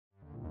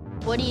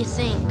What do you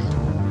think?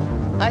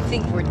 I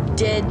think we're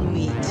dead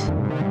meat.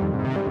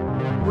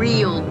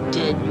 Real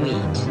dead meat.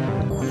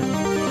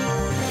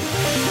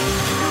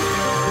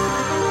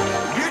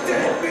 You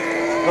dead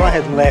meat! Go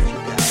ahead and laugh, you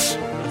guys.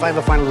 Find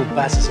the fine little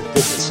bastards that did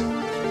this.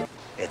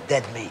 They're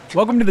dead meat.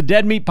 Welcome to the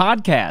Dead Meat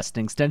Podcast,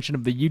 an extension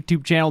of the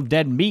YouTube channel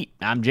Dead Meat.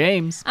 I'm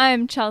James.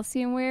 I'm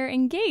Chelsea, and we're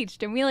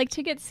engaged, and we like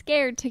to get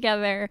scared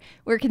together.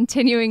 We're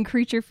continuing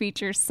Creature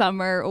Feature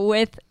Summer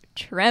with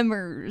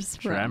Tremors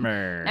from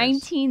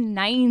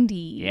 1990.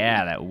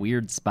 Yeah, that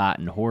weird spot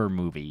in horror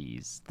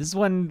movies. This is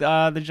when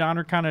the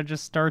genre kind of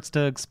just starts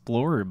to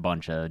explore a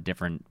bunch of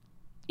different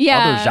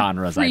other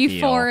genres, I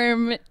feel.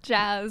 Freeform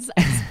jazz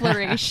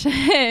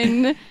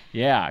exploration.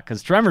 Yeah,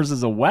 because Tremors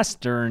is a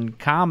Western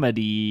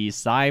comedy,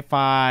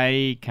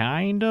 sci-fi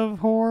kind of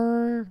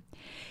horror.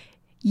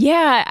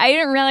 Yeah, I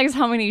didn't realize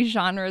how many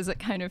genres it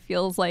kind of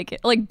feels like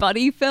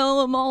buddy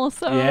film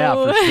also.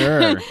 Yeah, for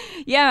sure.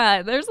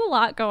 Yeah, there's a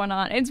lot going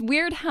on. It's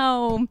weird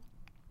how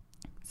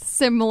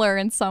similar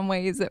in some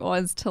ways it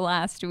was to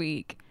last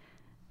week.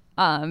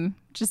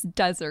 Just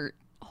desert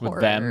horror.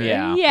 With Them,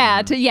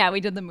 yeah. Yeah, we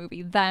did the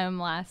movie Them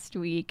last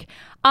week.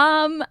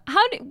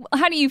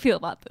 How do you feel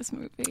about this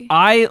movie?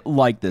 I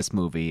like this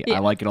movie. Yeah. I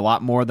like it a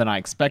lot more than I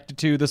expected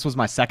to. This was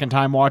my second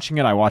time watching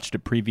it. I watched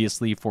it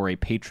previously for a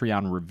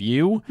Patreon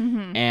review,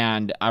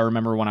 and I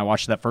remember when I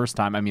watched it that first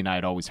time, I mean, I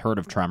had always heard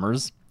of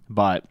Tremors,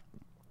 but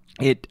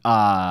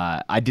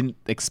I didn't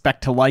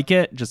expect to like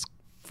it just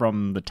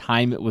from the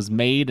time it was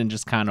made and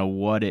just kind of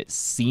what it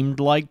seemed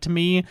like to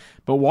me.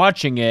 But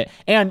watching it,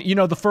 and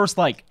the first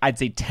I'd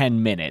say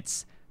 10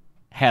 minutes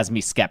has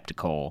me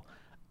skeptical,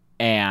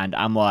 and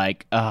I'm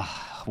like,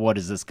 what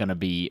is this gonna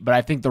be? But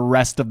I think the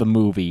rest of the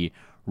movie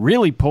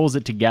really pulls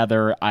it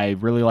together. I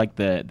really like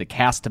the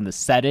cast and the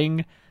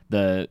setting,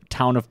 the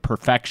town of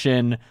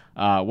perfection.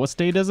 What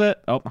state is it?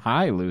 Oh,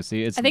 hi,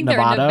 Lucy. It's I think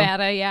Nevada. they're in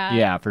Nevada, yeah.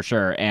 Yeah, for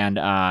sure. And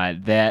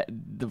the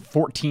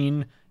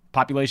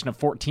population of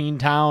 14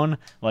 town.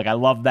 I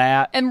love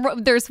that. And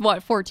there's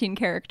 14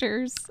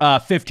 characters?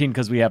 15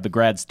 because we have the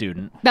grad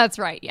student. That's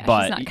right, yeah.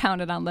 But- She's not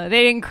counted on they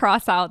didn't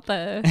cross out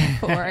the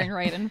 4 and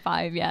write in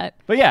 5 yet.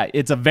 But yeah,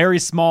 it's a very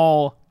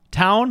small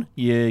town.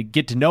 You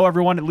get to know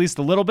everyone at least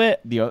a little bit.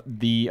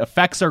 The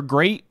effects are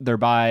great. They're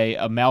by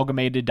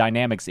Amalgamated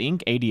Dynamics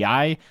Inc.,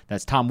 ADI.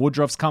 That's Tom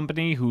Woodruff's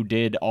company, who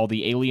did all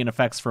the alien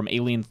effects from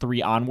Alien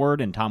 3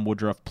 onward, and Tom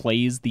Woodruff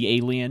plays the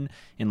alien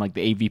in the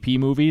AVP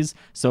movies.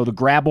 So the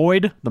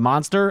graboid, the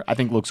monster, I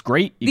think looks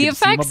great. You The get to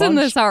see him a effects in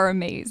bunch. this are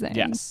amazing.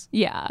 Yes.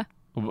 Yeah.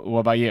 What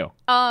about you?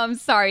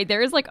 Sorry,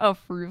 there's a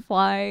fruit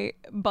fly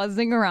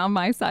buzzing around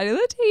my side of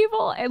the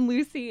table, and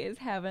Lucy is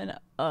having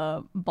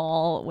a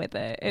ball with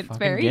it. It's Fucking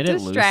very get it,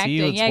 Lucy.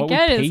 distracting. That's Yeah, what we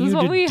get it. pay This is you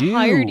what to we do.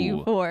 hired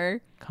you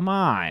for. Come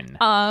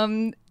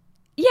on.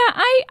 Yeah,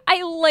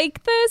 I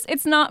like this.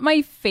 It's not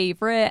my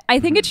favorite.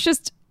 I think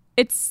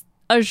it's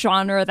a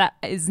genre that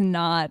is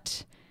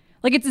not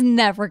it's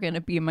never gonna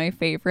be my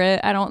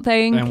favorite, I don't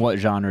think. And what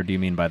genre do you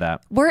mean by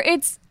that? Where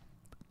it's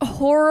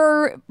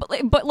horror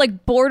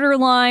but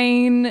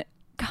borderline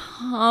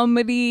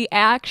comedy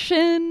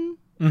action,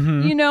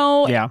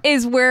 Yeah.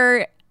 is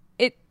where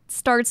it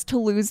starts to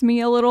lose me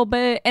a little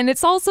bit. And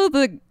it's also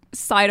the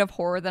side of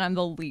horror that I'm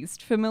the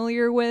least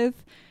familiar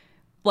with,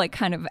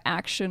 kind of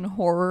action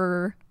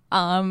horror.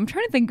 I'm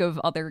trying to think of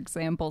other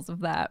examples of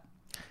that.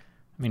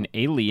 I mean,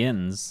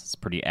 Aliens is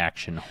pretty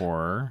action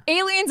horror.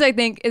 Aliens, I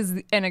think,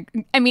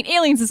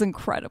 Aliens is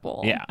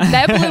incredible. Yeah.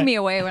 That blew me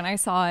away when I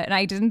saw it, and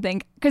I didn't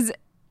think, because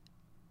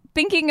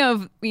thinking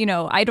of,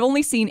 I'd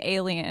only seen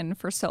Alien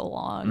for so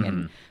long,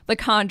 and the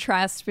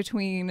contrast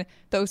between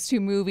those two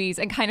movies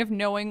and kind of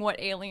knowing what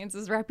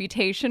Aliens'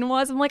 reputation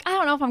was, I'm like, I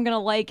don't know if I'm going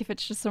to if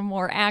it's just a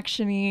more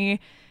action-y,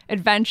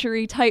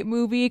 adventure-y type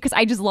movie, because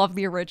I just love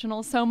the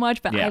original so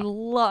much, but Yeah. I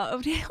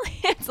loved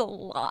Aliens a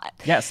lot.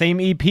 Yeah, same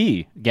EP,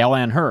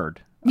 Gallan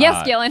Hurd.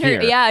 Yes, Galen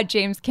here. Hurd. Yeah,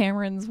 James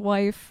Cameron's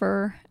wife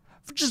for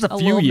Just a few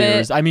little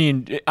years. bit. I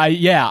mean,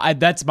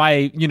 that's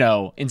my,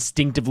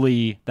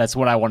 instinctively, that's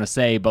what I want to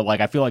say, but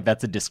I feel like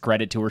that's a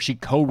discredit to her. She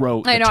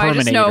co-wrote The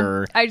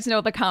Terminator. I just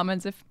know the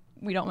comments if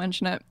we don't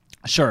mention it.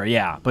 Sure,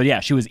 yeah. But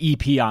yeah, she was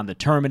EP on The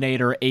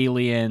Terminator,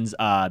 Aliens,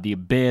 The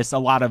Abyss, a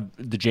lot of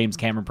the James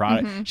Cameron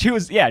product. She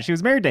was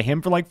married to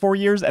him for 4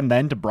 years and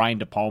then to Brian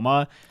De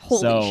Palma.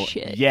 Holy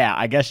shit. Yeah,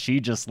 I guess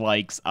she just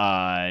likes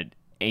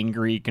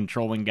angry,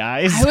 controlling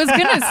guys. I was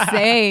gonna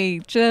say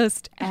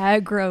just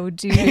aggro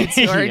dudes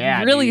who are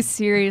Yeah, really dude.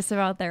 serious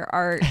about their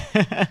art.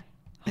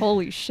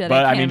 Holy shit!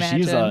 But I can't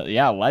she's imagine.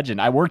 a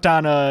legend. I worked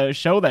on a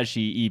show that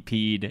she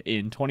EP'd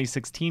in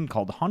 2016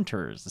 called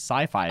Hunters, a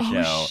sci-fi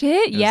show.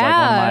 Shit, It was one of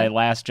yeah. my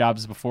last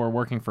jobs before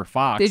working for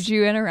Fox. Did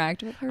you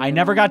interact with her? I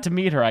never got to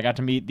meet her. I got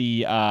to meet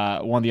the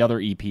one of the other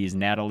EPs,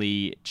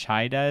 Natalie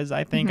Chaidez,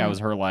 I think. I was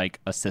her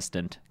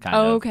assistant kind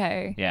of.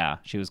 Okay. Yeah,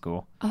 she was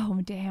cool.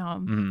 Oh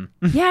damn.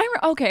 Yeah.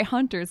 Okay,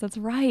 Hunters. That's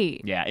right.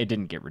 Yeah, it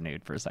didn't get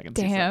renewed for a second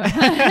season.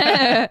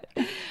 Damn.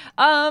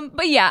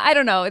 But yeah, I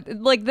don't know.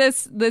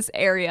 This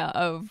area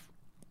of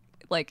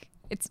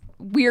it's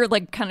weird,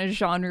 kind of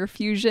genre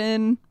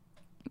fusion.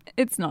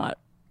 It's not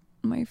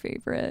my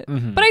favorite.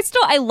 But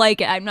I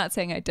like it. I'm not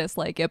saying I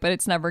dislike it, but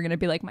it's never going to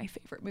be like my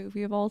favorite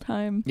movie of all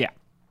time. Yeah.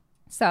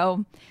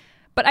 So,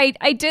 but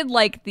I did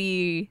like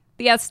the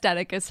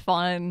aesthetic is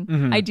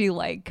fun. I do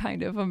like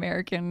kind of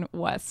American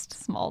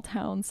West small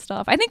town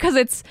stuff. I think because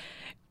it's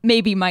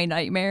maybe my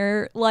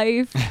nightmare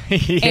life.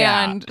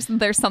 And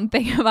there's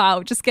something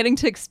about just getting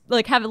to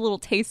like have a little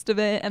taste of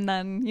it and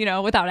then,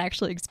 without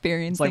actually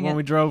experiencing It's like when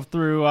we drove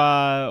through,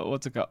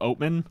 what's it called?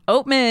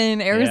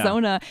 Oatman,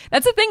 Arizona. Yeah.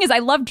 That's the thing is I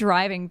love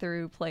driving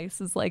through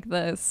places like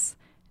this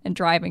and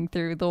driving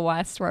through the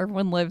West where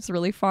everyone lives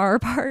really far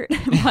apart.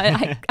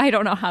 But I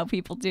don't know how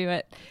people do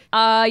it.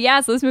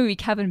 So this movie,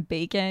 Kevin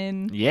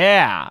Bacon.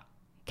 Yeah.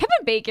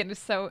 Kevin Bacon is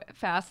so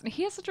fascinating.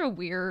 He has such a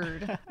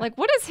weird,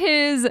 what is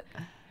his...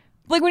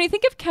 Like, when you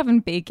think of Kevin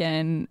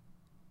Bacon,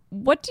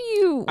 what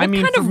kind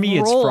for of me,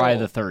 role? It's Friday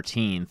the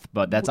 13th,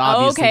 but that's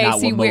obviously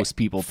not what most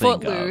people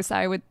think of. Footloose,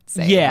 I would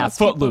say. Yeah,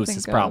 Footloose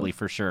is probably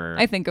for sure.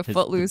 I think of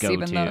Footloose,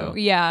 even though,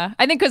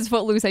 I think because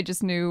Footloose I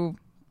just knew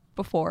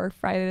before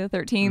Friday the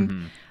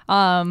 13th.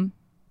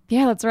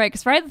 Yeah, that's right,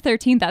 because Friday the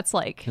 13th, that's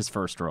like... his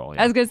first role,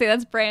 yeah. I was going to say,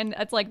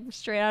 that's like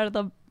straight out of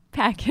the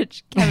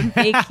package, Kevin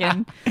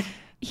Bacon.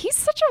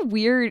 He's a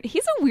weird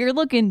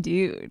looking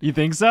dude. You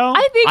think so?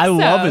 I think so. I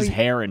love his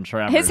hair in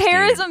Tremors. His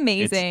hair is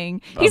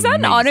amazing. He's not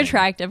an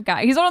unattractive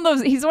guy. He's one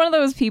of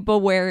those people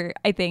where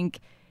I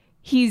think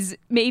he's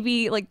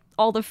maybe like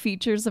all the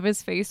features of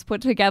his face put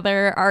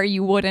together are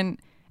you wouldn't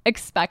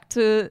expect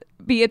to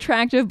be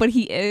attractive, but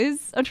he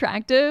is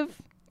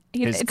attractive.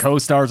 His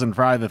co-stars in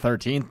Friday the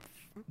 13th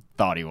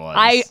thought he was.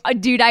 I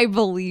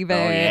believe it.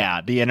 Oh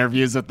yeah, the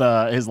interviews with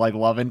his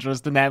love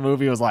interest in that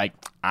movie was like,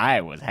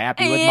 I was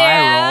happy with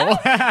my role.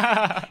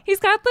 He's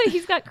got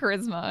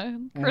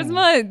charisma.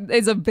 Charisma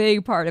is a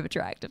big part of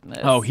attractiveness.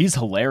 Oh, he's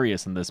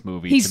hilarious in this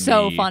movie. He's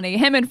so funny.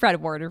 Him and Fred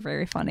Ward are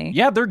very funny.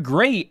 Yeah, they're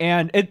great.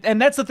 And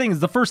that's the thing is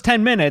the first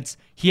 10 minutes,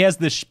 he has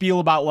this spiel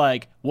about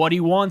what he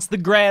wants the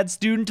grad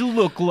student to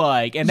look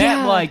like. And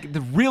that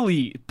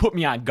really put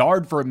me on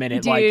guard for a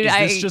minute. Dude, is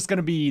this just going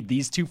to be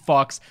these two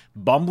fucks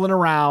bumbling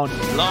around?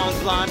 Long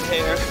blonde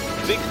hair,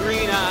 big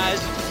green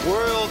eyes,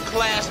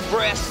 world-class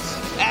breasts,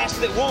 ass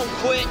that won't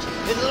quit,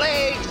 and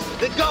legs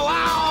that go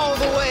all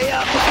the way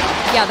up.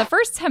 Yeah, the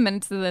first 10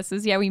 minutes of this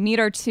is, we meet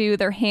our two,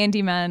 they're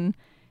handymen.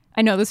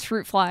 I know this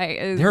fruit fly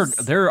is...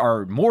 There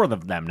are more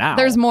of them now.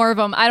 There's more of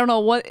them. I don't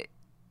know what...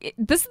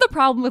 This is the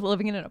problem with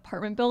living in an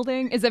apartment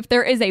building, is if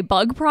there is a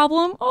bug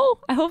problem... Oh,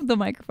 I hope the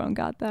microphone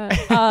got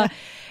that.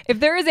 If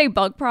there is a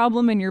bug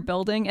problem in your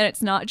building and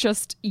it's not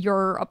just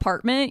your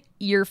apartment,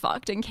 you're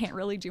fucked and can't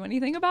really do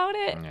anything about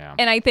it. Yeah.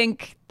 And I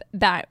think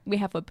that we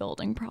have a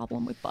building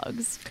problem with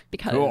bugs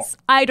because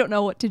I don't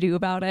know what to do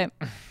about it.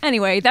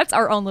 Anyway, that's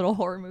our own little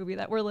horror movie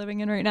that we're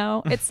living in right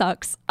now. It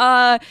sucks.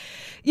 So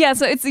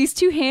it's these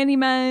two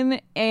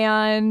handymen,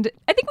 and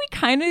I think we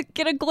kind of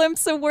get a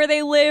glimpse of where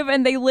they live,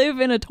 and they live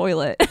in a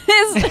toilet.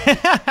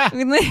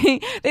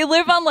 They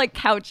live on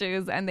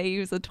couches, and they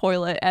use a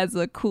toilet as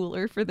a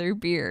cooler for their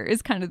beer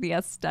is kind of the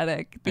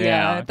aesthetic.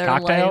 Their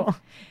cocktail.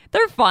 Life.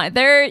 They're fun.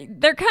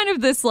 They're kind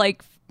of this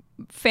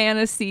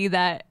fantasy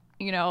that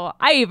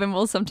I even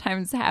will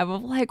sometimes have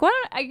of why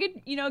don't I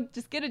could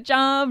just get a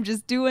job,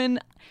 just do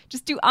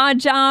odd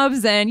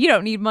jobs, and you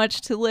don't need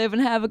much to live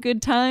and have a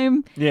good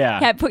time.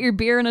 Yeah, put your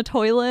beer in a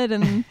toilet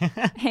and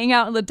hang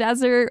out in the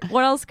desert.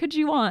 What else could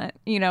you want?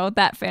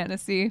 That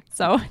fantasy.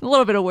 So a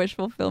little bit of wish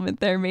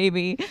fulfillment there,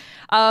 maybe.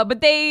 But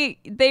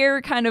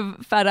they're kind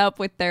of fed up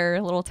with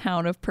their little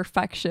town of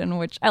Perfection,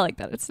 which I like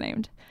that it's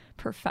named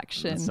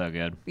Perfection. That's so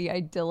good. The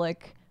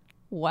idyllic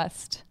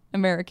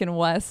American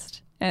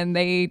West. And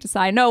they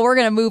decide, no, we're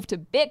going to move to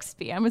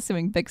Bixby. I'm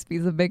assuming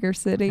Bixby's a bigger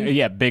city.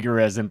 Yeah, bigger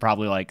as in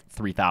probably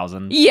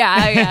 3,000.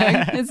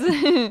 Yeah.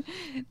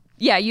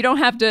 You don't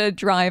have to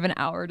drive an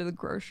hour to the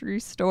grocery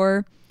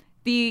store.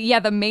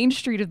 The main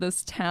street of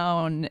this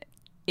town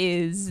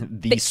is...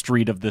 The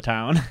street of the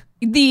town?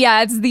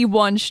 It's the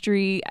one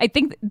street. I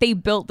think they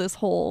built this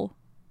whole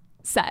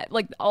set.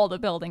 All the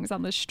buildings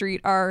on the street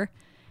are...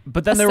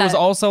 But then there was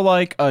also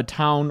a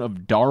town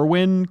of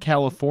Darwin,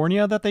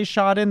 California that they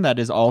shot in that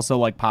is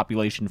also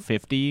population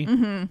 50.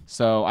 Mm-hmm.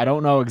 So I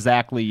don't know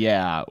exactly,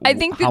 I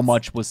think how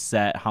much was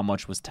set, how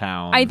much was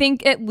town. I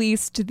think at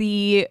least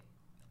the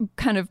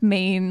kind of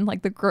main,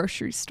 the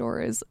grocery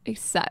store is a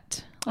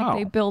set.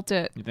 They built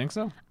it. You think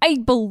so? I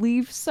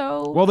believe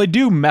so. Well, they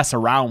do mess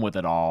around with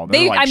it all.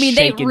 They're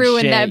they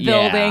ruined shit. that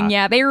building.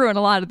 Yeah, they ruined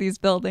a lot of these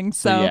buildings.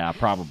 So yeah,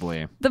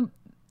 probably.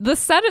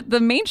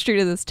 The main street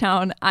of this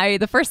town,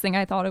 the first thing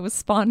I thought it was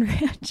Spawn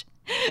Ranch.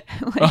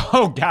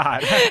 Oh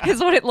God, is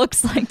what it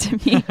looks like to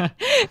me.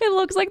 It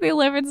looks like they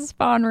live in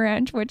Spawn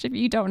Ranch, which, if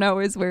you don't know,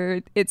 is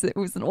where it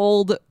was an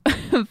old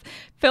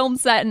film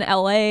set in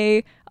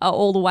L.A.,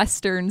 old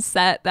Western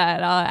set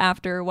that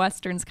after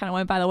Westerns kind of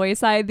went by the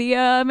wayside, the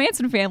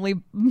Manson family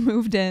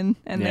moved in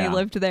and they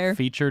lived there.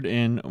 Featured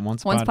in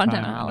Once Upon a Time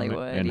in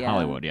Hollywood. In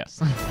Hollywood, yes.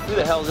 Who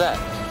the hell's that?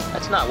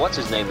 That's not what's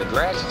his name, the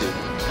grad student.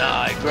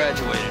 Nah, he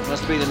graduated.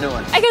 Must be the new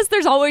one. I guess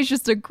there's always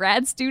just a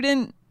grad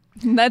student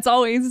That's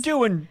always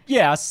doing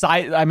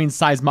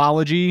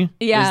seismology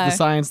is the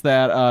science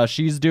that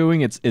she's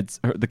doing.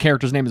 The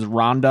character's name is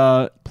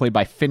Rhonda, played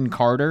by Finn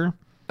Carter.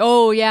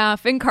 Oh yeah,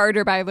 Finn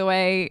Carter, by the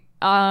way.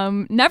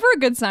 Never a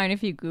good sign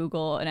if you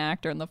Google an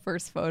actor and the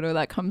first photo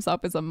that comes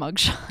up is a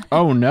mugshot.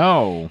 Oh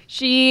no.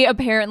 She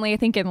apparently, I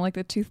think in like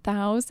the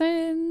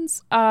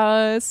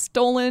 2000s,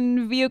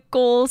 stolen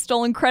vehicles,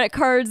 stolen credit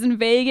cards in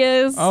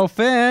Vegas. Oh,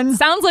 Finn.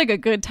 Sounds like a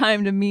good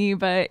time to me,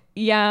 but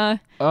yeah.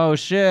 Oh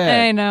shit.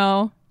 I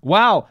know.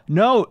 Wow.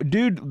 No,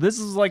 dude, this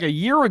is like a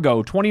year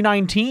ago,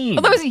 2019.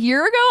 Oh, that was a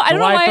year ago? I don't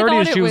know July why 30th, I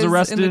thought it she was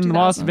arrested in in the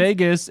Las 2000s.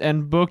 Vegas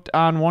and booked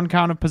on 1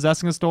 count of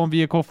possessing a stolen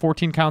vehicle,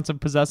 14 counts of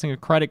possessing a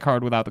credit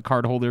card without the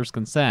cardholder's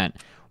consent.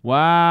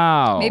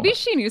 Wow. Maybe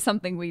she knew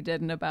something we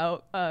didn't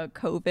about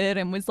COVID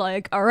and was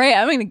like, all right,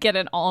 I'm going to get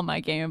in all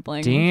my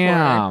gambling.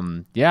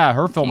 Damn. Yeah,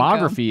 her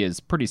filmography is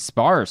pretty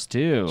sparse,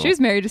 too. She was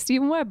married to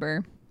Steven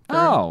Weber.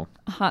 Oh.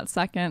 A hot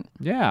second.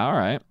 Yeah, all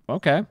right.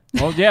 Okay.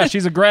 Well, yeah,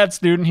 she's a grad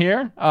student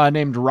here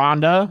named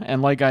Rhonda.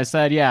 And like I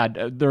said, yeah,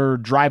 they're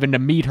driving to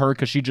meet her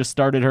because she just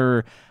started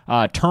her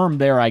term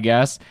there, I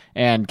guess.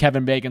 And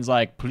Kevin Bacon's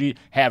like, please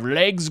have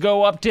legs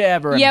go up to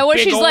ever. Yeah, well,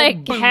 big she's old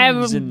like,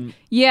 boobs and...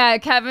 yeah,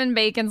 Kevin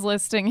Bacon's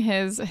listing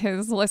his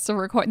list of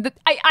recordings.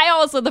 I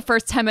also, the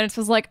first 10 minutes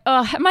was like,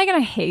 oh, am I going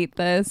to hate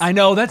this? I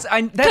know, that's the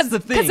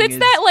thing. Because it's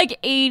that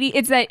like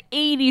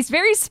 80s,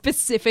 very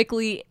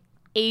specifically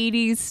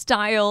 80s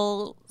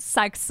style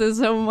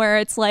sexism where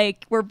it's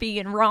like we're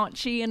being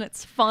raunchy and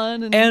it's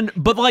fun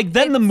but like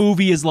then the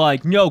movie is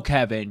like, no,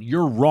 Kevin,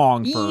 you're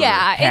wrong for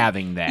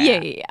having that.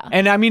 Yeah.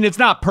 And I mean, it's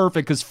not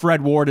perfect because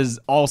Fred Ward is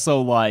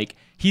also like,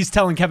 he's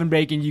telling Kevin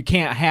Bacon you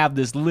can't have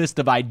this list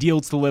of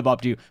ideals to live up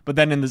to, but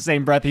then in the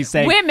same breath he's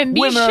saying women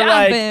be are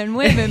shopping,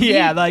 like, women be...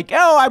 yeah, like,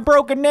 oh, I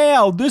broke a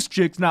nail. This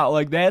chick's not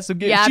like that, so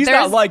she's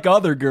not like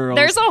other girls.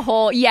 There's a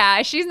whole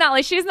she's not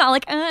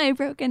like I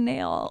broke a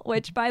nail,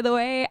 which by the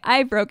way,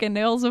 I've broken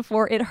nails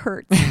before. It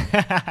hurts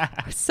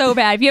so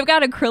bad. If you've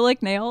got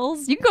acrylic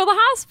nails, you can go to the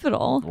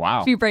hospital.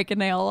 Wow. If you break a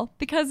nail,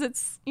 because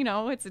it's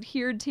it's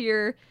adhered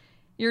to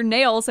your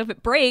nail, so if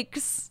it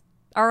breaks,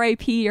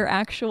 RIP your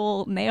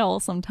actual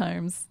nail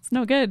sometimes. It's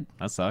no good.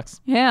 That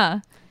sucks. Yeah.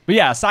 But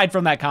yeah, aside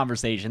from that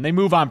conversation, they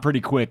move on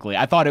pretty quickly.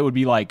 I thought it would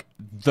be like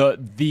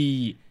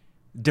the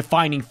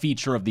defining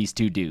feature of these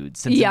two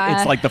dudes. Since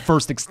it's like the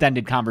first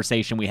extended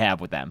conversation we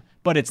have with them.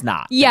 But it's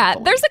not. Yeah,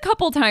 thankfully. there's a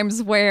couple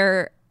times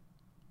where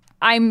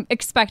I'm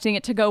expecting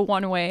it to go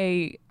one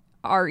way,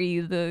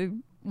 RE the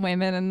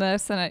women in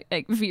this, and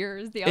it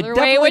veers the other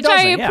way, which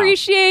I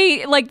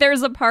appreciate. Like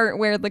there's a part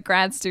where the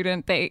grad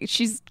student,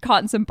 she's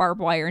caught in some barbed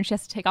wire and she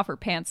has to take off her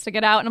pants to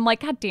get out, and I'm like,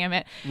 God damn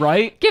it,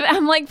 right?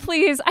 I'm like,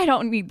 please, I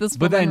don't need this.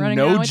 But then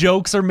no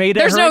jokes are made.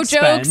 There's at her no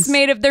expense. jokes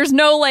made of. There's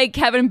no like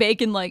Kevin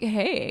Bacon like,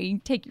 hey,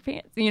 take your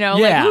pants,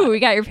 like, ooh, we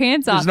got your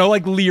pants off. There's no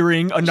like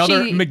leering.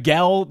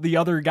 Miguel, the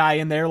other guy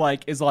in there,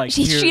 like is like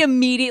she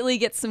immediately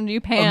gets some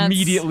new pants.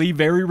 Immediately,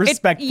 very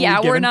respectfully.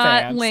 We're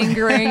not fans.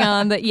 lingering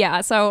on the.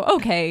 Yeah, so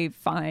okay,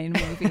 fine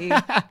movie.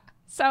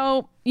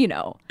 So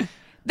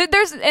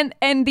there's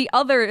and the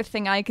other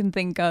thing I can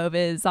think of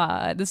is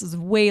this is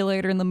way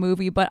later in the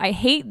movie, but I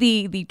hate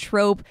the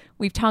trope.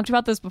 We've talked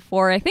about this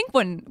before. I think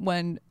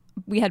when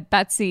we had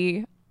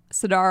Betsy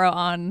Sidara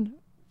on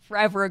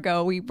forever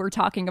ago, we were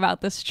talking about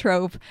this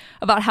trope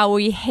about how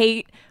we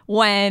hate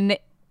when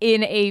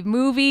in a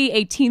movie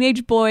a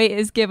teenage boy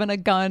is given a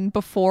gun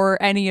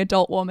before any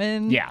adult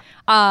woman. Yeah.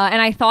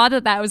 And I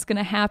thought that was going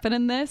to happen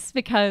in this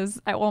because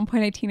at one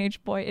point a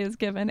teenage boy is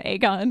given a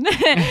gun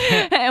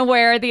and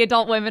where the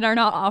adult women are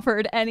not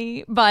offered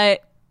any,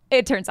 but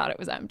it turns out it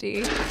was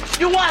empty.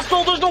 You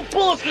asshole, there's no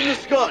bullets in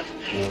this gun!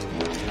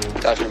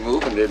 Got you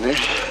moving, didn't it?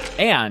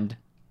 And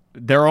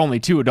there are only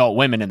 2 adult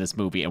women in this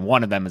movie, and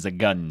one of them is a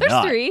gun nut.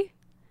 There's 3.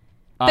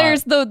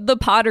 There's the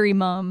pottery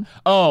mom.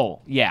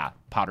 Oh, yeah,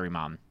 pottery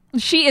mom.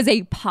 She is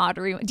a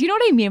pottery. Do you know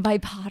what I mean by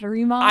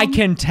pottery mom? I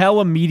can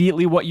tell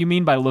immediately what you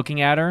mean by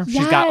looking at her. Yes.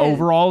 She's got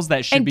overalls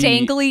that should be...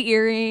 And dangly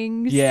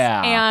earrings.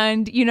 Yeah.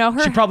 And,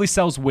 her... She probably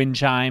sells wind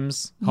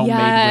chimes, homemade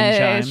wind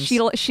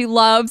chimes. She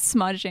loves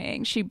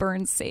smudging. She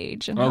burns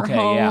sage in her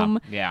home.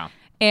 Yeah.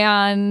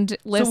 And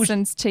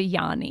listens to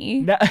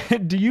Yanni. Now,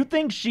 do you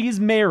think she's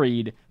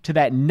married to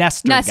that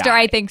Nestor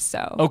guy? I think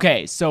so.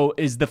 Okay, so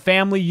is the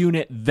family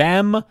unit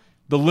them...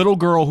 the little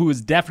girl who is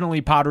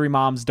definitely Pottery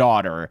Mom's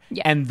daughter,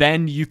 and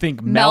then you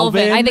think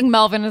Melvin? I think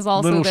Melvin is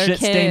also little their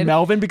shit-stained kid.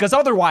 Melvin, because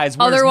otherwise,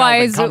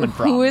 Melvin coming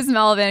from? Who is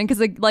Melvin?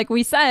 Because like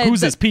we said,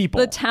 who's his people?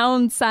 The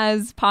town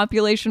says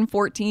population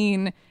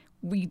 14.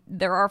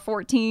 There are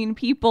 14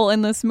 people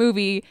in this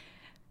movie.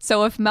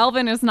 So if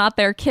Melvin is not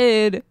their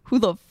kid, who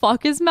the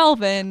fuck is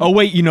Melvin? Oh,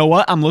 wait, you know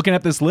what? I'm looking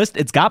at this list.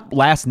 It's got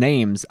last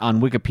names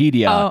on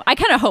Wikipedia. Oh, I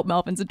kind of hope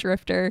Melvin's a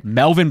drifter.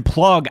 Melvin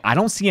Plug. I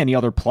don't see any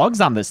other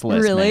plugs on this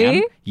list, Really?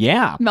 man.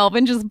 Yeah.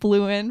 Melvin just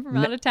blew in from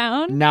out of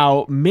town?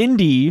 Now,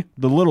 Mindy,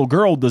 the little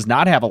girl, does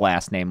not have a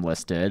last name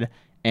listed.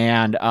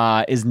 And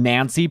is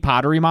Nancy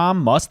Pottery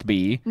Mom? Must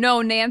be.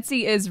 No,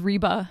 Nancy is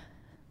Reba.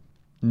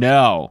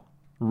 No.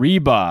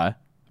 Reba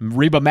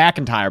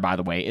McEntire, by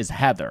the way, is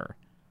Heather.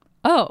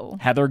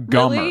 Heather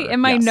Gummer. Really? In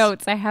my Yes.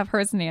 notes, I have her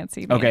as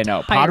Nancy. the Okay, no.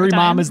 entire Pottery time.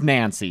 Mom is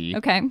Nancy.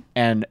 Okay.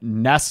 And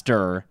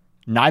Nestor,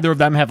 neither of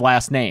them have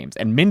last names.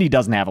 And Mindy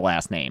doesn't have a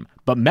last name.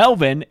 But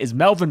Melvin is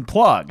Melvin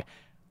Plug.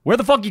 Where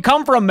the fuck you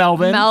come from,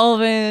 Melvin?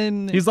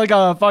 Melvin. He's like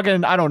a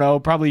fucking, I don't know,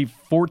 probably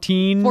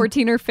 14.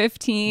 14 or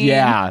 15.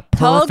 Yeah,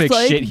 Talks perfect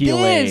like shit heel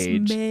this,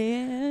 age.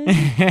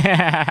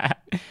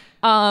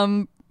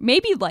 Man.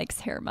 Maybe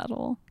likes hair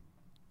metal.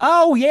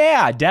 Oh,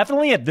 yeah.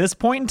 Definitely at this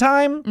point in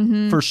time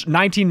for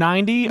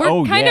 1990. We're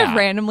kind yeah. of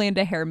randomly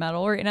into hair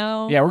metal right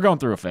now. Yeah, we're going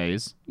through a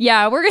phase.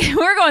 Yeah, we're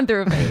going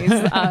through a phase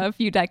a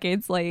few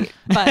decades late,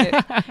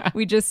 but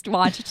we just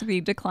watched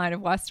The Decline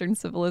of Western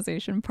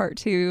Civilization Part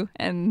 2,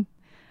 and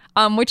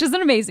which is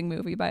an amazing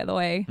movie, by the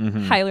way.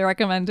 Highly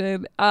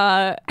recommended.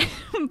 But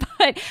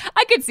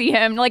I could see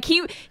him like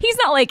he's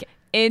not like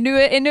into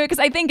it because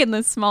I think in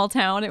this small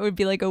town it would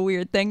be like a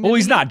weird thing. Well,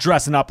 he's not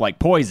dressing up like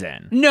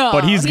Poison. No,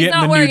 but he's getting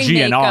not the new wearing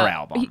GNR makeup.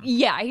 album.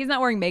 He's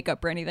not wearing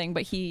makeup or anything,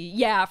 but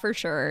for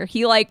sure.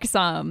 He likes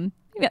probably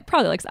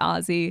likes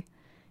Ozzy.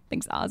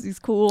 Thinks Ozzy's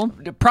cool.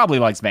 Probably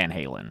likes Van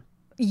Halen.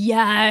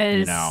 Yes.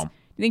 You know.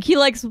 You think he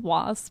likes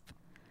Wasp?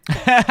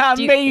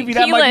 Maybe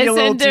that might be a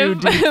little too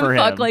deep for him.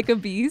 Fuck like a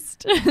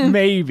beast.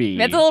 Maybe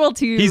That's a little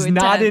too He's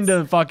not intense.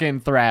 into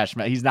fucking thrash.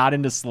 He's not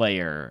into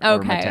Slayer or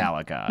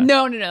Metallica.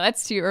 No,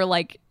 that's too, or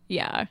like,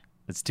 yeah,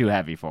 It's too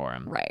heavy for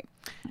him. right.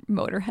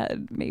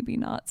 Motorhead, maybe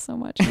not so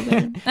much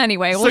either.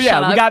 Anyway, So we'll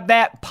shut we up. got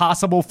that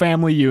possible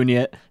family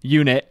unit,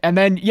 and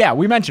then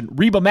we mentioned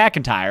Reba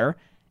McEntire.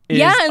 Is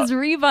Yes,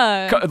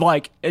 Reba.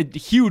 like a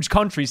huge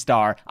country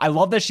star. I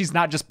love that she's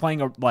not just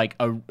playing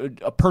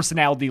a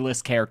personality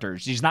list character.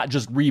 She's not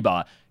just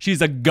Reba.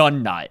 She's a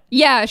gun nut.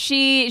 Yeah,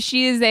 she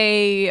is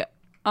a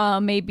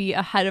maybe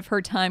ahead of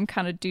her time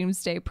kind of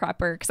doomsday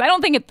prepper, because I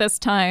don't think at this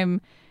time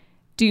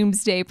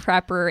doomsday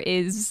prepper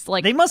is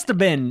like They must have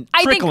been I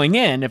think- trickling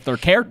in if their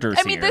characters.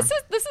 I mean, this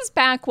is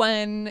back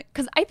when,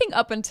 because I think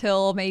up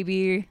until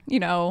maybe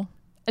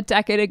a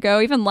decade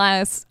ago, even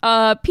less,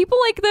 people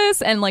like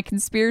this and like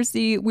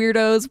conspiracy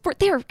weirdos,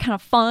 they were kind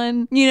of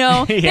fun, They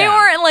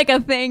weren't like a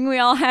thing we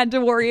all had to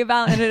worry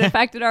about and it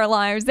affected our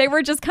lives. They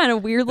were just kind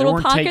of weird They little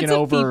weren't pockets taking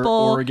of over people.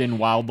 Oregon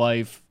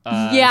wildlife.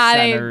 Yeah,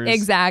 centers.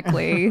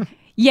 Exactly.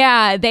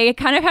 Yeah, they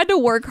kind of had to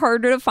work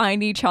harder to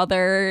find each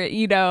other.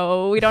 We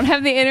don't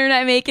have the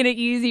internet making it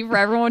easy for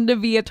everyone to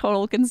be a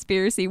total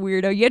conspiracy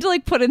weirdo. You had to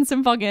like put in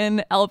some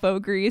fucking elbow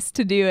grease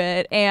to do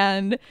it.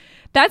 And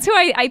that's who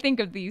I think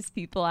of these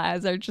people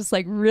as, are just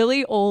like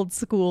really old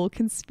school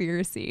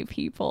conspiracy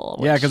people.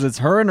 Yeah, because it's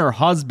her and her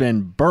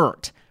husband,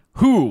 Bert,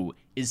 who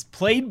is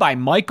played by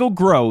Michael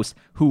Gross,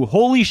 who,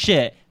 holy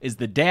shit, is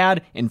the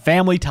dad in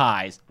Family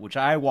Ties, which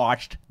I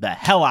watched the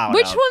hell out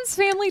Which of. one's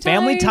Family Ties?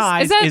 Family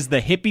Ties that- is the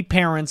hippie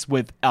parents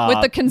with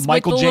the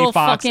Michael J. little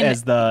Fox fucking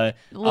as the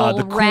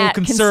little cool rat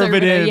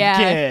conservative yeah.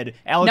 kid.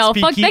 Alex No,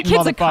 P. fuck Keaton, that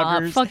kid's a cop.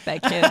 motherfuckers. Fuck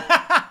that kid.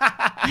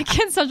 That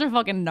kid's such a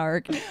fucking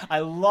narc. I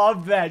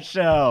love that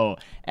show.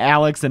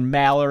 Alex and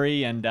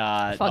Mallory and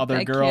other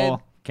that girl.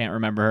 kid. Can't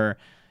remember her.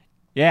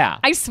 Yeah.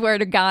 I swear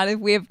to God, if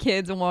we have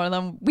kids and one of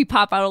them, we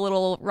pop out a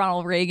little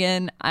Ronald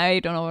Reagan, I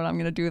don't know what I'm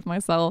going to do with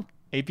myself.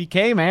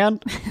 APK, man.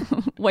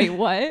 Wait,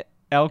 what?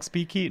 Alex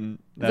P. Keaton.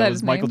 that That his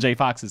was Michael name? J.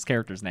 Fox's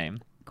character's name.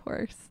 Of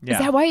course. Yeah. Is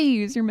that why you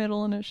use your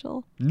middle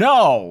initial?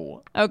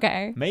 No.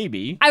 Okay.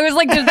 Maybe. I was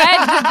like, did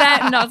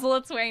that nuzzle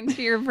its way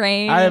into your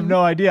brain? I have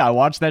no idea. I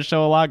watched that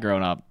show a lot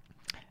growing up.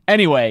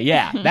 Anyway,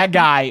 yeah, that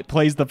guy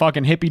plays the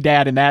fucking hippie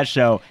dad in that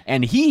show,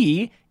 and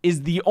he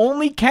is the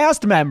only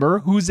cast member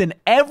who's in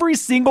every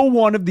single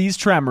one of these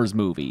Tremors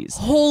movies.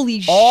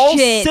 Holy All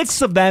shit.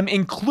 6 of them,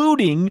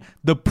 including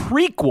the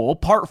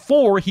prequel, Part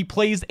 4, he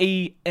plays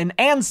an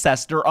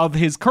ancestor of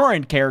his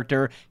current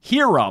character,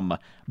 Hiram,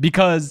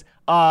 because...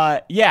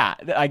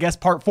 I guess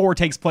Part 4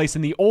 takes place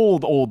in the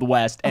old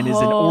West and is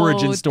an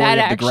origin story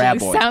that of the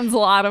actually Graboid. sounds a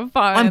lot of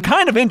fun. I'm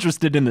kind of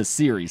interested in this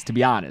series, to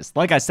be honest.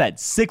 Like I said,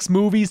 6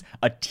 movies,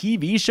 a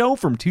TV show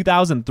from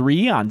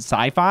 2003 on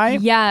Sci-Fi.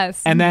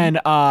 Yes. And then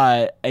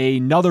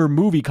another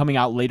movie coming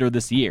out later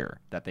this year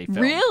that they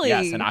filmed. Really?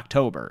 Yes, in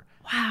October.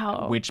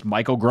 Wow. Which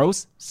Michael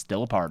Gross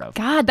still a part of.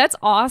 God, that's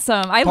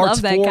awesome. I Parts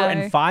love that 4 guy.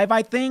 and 5,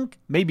 I think,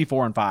 maybe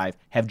 4 and 5,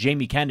 have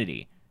Jamie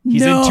Kennedy.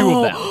 He's in 2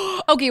 of them.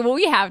 Okay, well,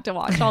 we have to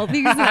watch all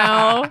these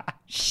now.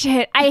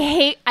 Shit, I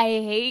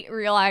hate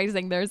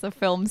realizing there's a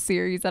film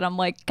series that I'm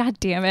like, God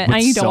damn it, With I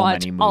need to so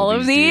watch many all of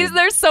movies, these. dude.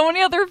 There's so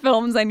many other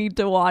films I need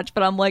to watch,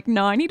 but I'm like,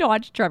 no, I need to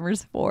watch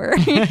Tremors 4.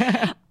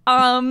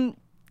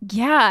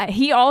 Yeah,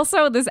 he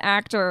also, this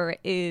actor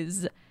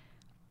is,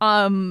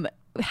 half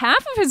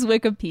of his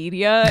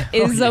Wikipedia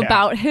is yeah.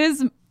 about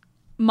his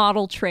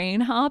model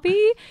train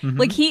hobby. Mm-hmm.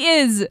 Like, he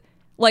is,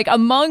 like,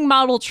 among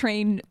model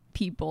train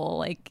people,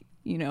 like,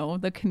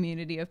 the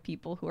community of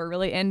people who are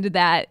really into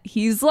that,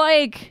 he's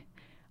like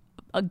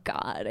a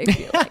god, I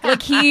feel like.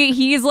 Like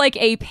he's like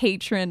a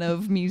patron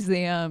of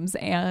museums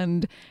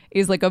and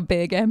is like a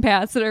big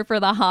ambassador for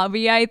the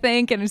hobby, I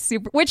think, and is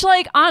super, which,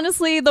 like,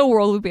 honestly, the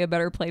world would be a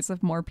better place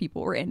if more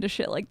people were into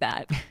shit like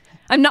that.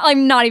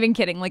 I'm not even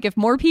kidding. Like, if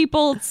more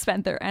people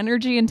spent their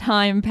energy and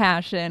time and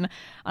passion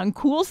on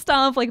cool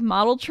stuff like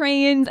model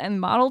trains and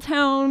model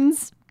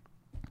towns,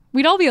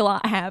 we'd all be a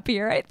lot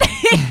happier, I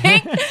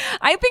think.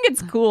 I think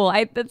it's cool.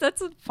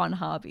 That's a fun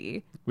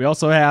hobby. We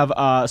also have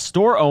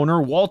store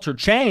owner Walter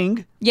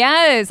Chang.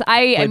 Yes,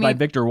 I mean, by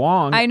Victor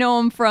Wong. I know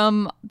him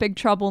from Big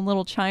Trouble in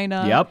Little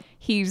China. Yep.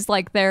 He's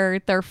like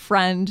their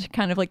friend,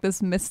 kind of like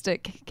this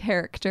mystic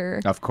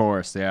character. Of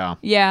course, yeah.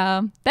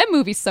 Yeah, that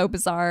movie's so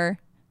bizarre.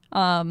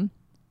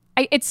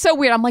 It's so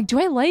weird. I'm like, do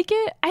I like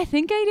it? I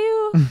think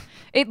I do.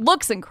 It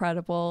looks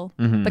incredible.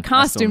 The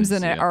costumes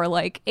in it are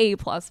like A++,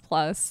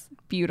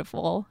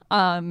 beautiful.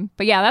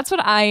 But yeah, that's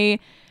what I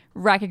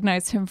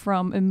recognized him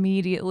from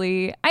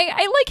immediately.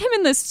 I like him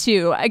in this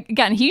too.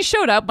 Again, he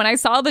showed up when I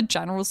saw the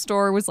general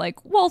store was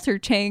like Walter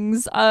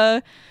Chang's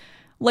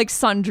like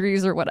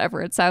sundries or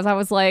whatever it says. I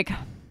was like,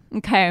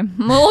 okay, I'm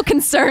a little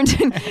concerned.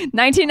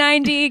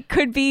 1990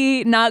 could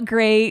be not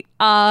great.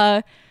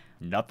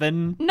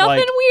 Nothing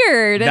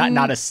weird.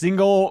 Not a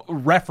single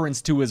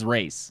reference to his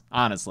race,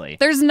 honestly.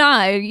 There's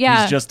not.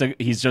 Yeah.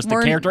 He's just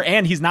a character,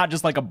 and he's not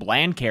just like a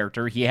bland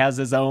character. He has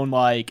his own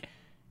like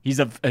he's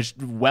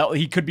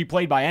he could be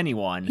played by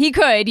anyone. He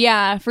could,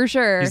 yeah, for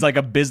sure. He's like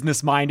a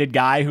business-minded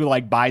guy who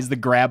like buys the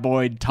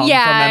graboid tongue from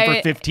them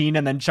for 15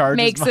 and then charges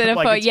makes it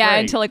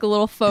into like a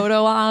little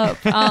photo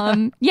op.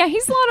 Yeah,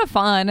 he's a lot of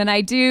fun, and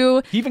I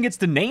do. He even gets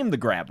to name the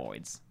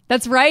graboids.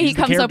 That's right. He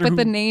comes up with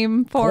the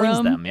name for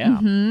them. Yeah.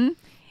 Mm-hmm.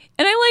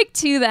 And I like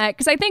too that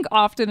because I think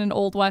often in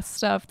Old West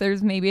stuff,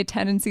 there's maybe a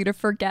tendency to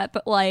forget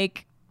that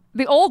like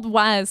the Old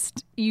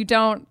West, you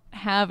don't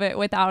have it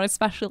without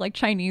especially like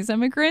Chinese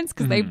immigrants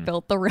because they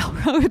built the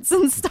railroads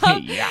and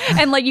stuff. Yeah.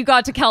 And like you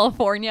got to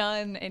California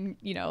and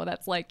you know,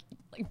 that's like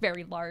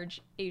very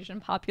large Asian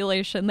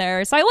population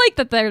there. So I like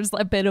that there's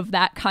a bit of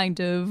that kind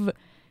of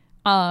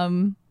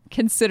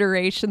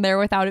consideration there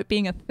without it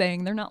being a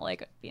thing. They're not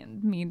like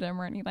being mean to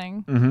him or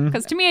anything.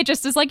 Because to me, it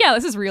just is like, yeah,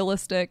 this is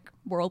realistic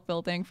world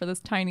building for this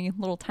tiny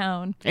little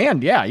town.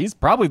 And yeah, he's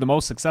probably the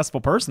most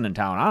successful person in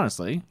town,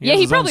 honestly.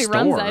 He probably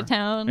runs that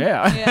town.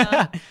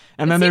 Yeah.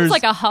 And then seems there's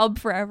like a hub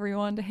for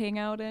everyone to hang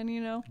out in,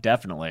 you know?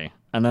 Definitely.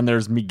 And then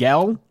there's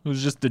Miguel,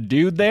 who's just a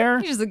dude there.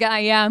 He's just a guy,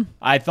 yeah.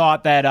 I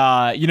thought that,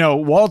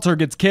 Walter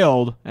gets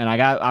killed, and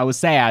I was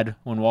sad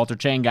when Walter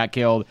Chang got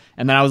killed.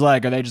 And then I was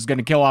like, are they just going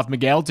to kill off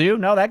Miguel too?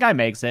 No, that guy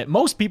makes it.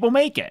 Most people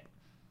make it.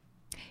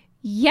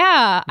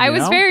 Yeah, I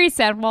was very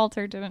sad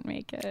Walter didn't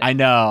make it. I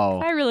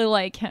know. I really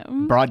like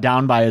him. Brought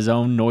down by his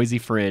own noisy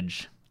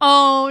fridge.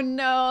 Oh,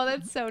 no,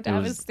 that's so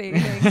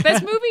devastating.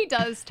 This movie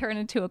does turn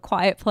into a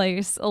quiet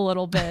place a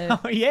little bit.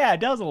 Oh, yeah, it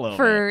does a little bit.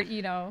 For,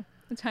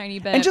 a tiny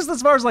bit. And just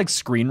as far as like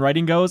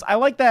screenwriting goes, I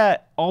like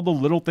that all the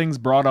little things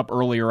brought up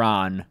earlier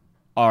on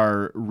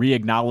are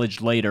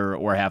re-acknowledged later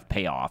or have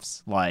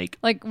payoffs. Like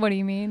what do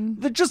you mean?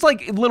 They're just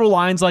like little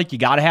lines like you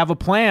got to have a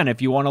plan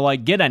if you want to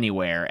like get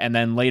anywhere. And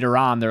then later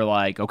on they're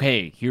like,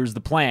 okay, here's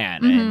the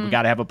plan and we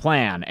got to have a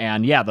plan.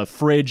 And yeah, the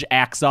fridge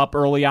acts up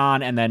early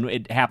on and then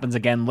it happens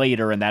again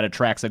later and that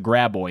attracts a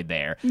graboid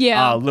there.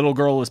 Yeah. Little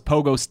girl is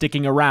pogo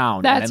sticking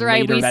around. That's and then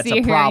right. Later, that's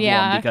a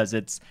problem because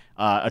it's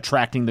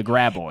attracting the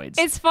graboids.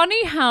 It's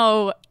funny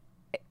how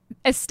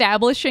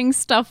establishing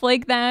stuff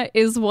like that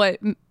is what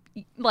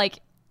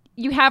like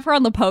you have her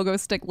on the pogo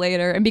stick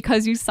later, and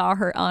because you saw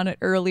her on it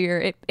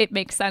earlier, it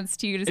makes sense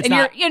to you.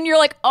 You're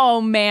like,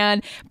 oh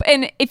man.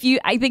 And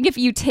I think if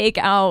you take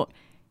out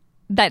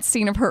that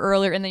scene of her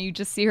earlier and then you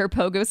just see her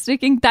pogo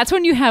sticking, that's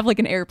when you have like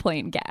an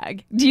airplane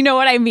gag. Do you know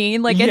what I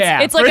mean? Like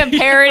it's like a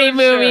parody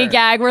movie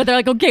gag where they're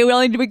like, okay, we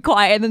all need to be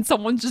quiet, and then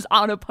someone's just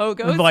on a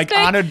pogo stick. Like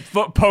on a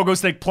pogo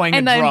stick playing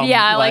and a then, drum.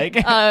 Yeah, like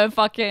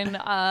fucking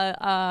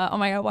oh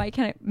my god, why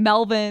can't I?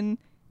 Melvin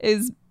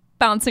is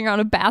bouncing around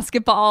a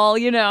basketball,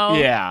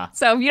 Yeah.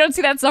 So if you don't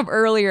see that stuff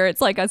earlier,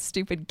 it's like a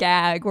stupid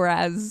gag,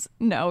 whereas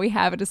no, we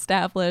have it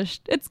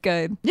established. It's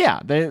good. Yeah,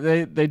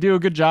 they do a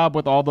good job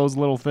with all those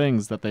little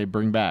things that they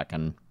bring back.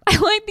 And I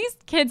like these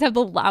kids have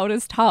the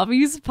loudest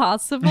hobbies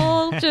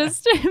possible.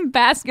 Just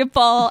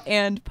basketball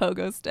and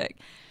pogo stick.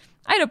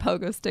 I had a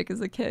pogo stick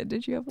as a kid.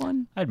 Did you have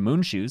one? I had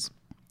moon shoes.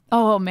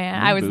 Oh man,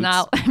 moon I was boots.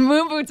 not.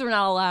 Moon boots were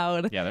not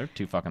allowed. Yeah, they're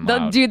too fucking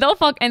loud. They'll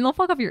fuck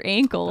off your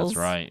ankles. That's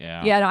right.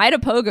 Yeah. Yeah. No, I had a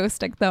pogo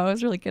stick though. I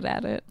was really good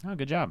at it. Oh,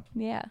 good job.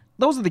 Yeah.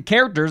 Those are the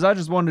characters. I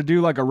just wanted to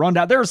do like a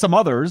rundown. There are some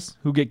others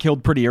who get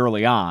killed pretty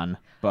early on,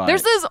 but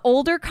there's this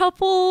older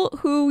couple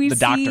who we see.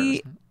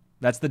 Doctors.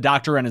 That's the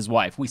doctor and his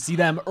wife. We see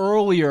them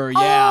earlier.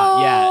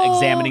 Yeah,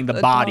 examining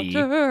the body.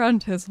 Doctor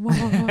and his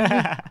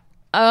wife.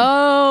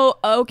 Oh,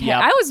 okay.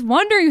 Yep. I was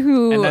wondering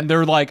who. And then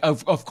they're like,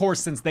 of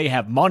course, since they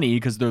have money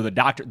because they're the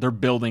doctor, they're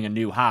building a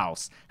new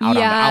house out on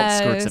the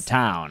outskirts of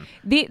town.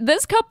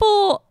 This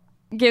couple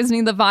gives me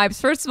the vibes.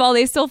 First of all,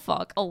 they still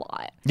fuck a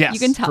lot. Yes, you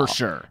can tell for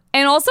sure.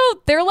 And also,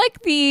 they're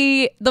like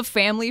the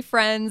family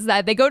friends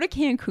that they go to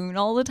Cancun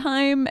all the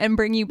time and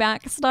bring you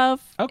back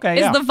stuff. Okay,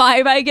 is yeah. the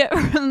vibe I get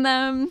from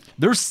them.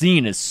 Their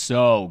scene is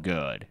so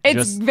good.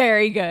 It's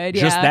very good,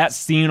 yeah. Just that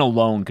scene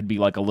alone could be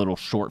like a little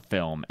short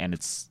film, and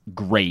it's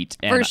great.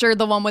 And For sure,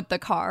 the one with the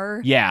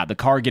car. yeah, the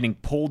car getting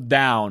pulled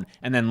down,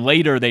 and then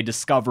later they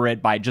discover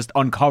it by just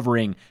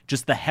uncovering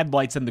just the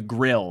headlights and the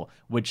grill,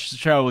 which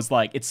shows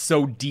like it's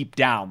so deep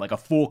down, like a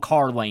full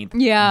car length,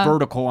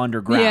 vertical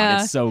underground.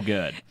 Yeah. It's so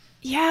good.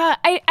 Yeah,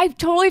 I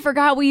totally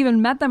forgot we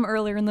even met them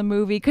earlier in the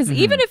movie, because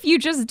even if you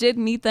just did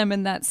meet them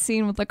in that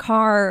scene with the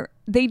car,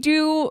 they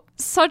do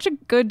such a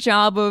good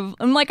job of,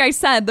 and like I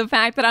said, the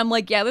fact that I'm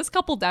like, yeah, this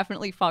couple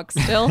definitely fucks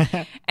still.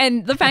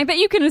 And the fact that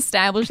you can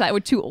establish that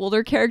with two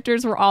older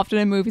characters, where often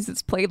in movies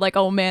it's played like,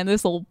 oh man,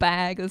 this little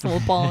bag, this little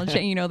ball and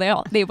shit, you know,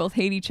 they both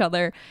hate each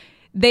other.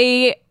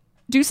 They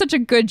do such a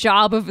good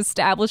job of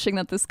establishing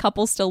that this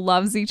couple still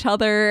loves each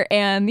other,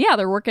 and yeah,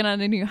 they're working on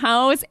a new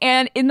house,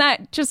 and in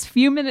that just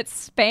few minutes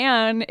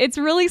span, it's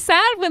really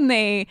sad when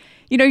they,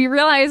 you know, you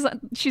realize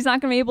she's not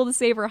gonna be able to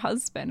save her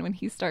husband when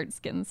he starts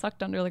getting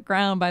sucked under the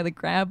ground by the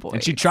grab boys.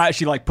 And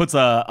she like puts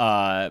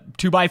a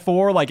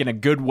 2x4 like in a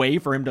good way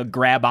for him to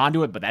grab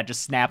onto it, but that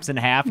just snaps in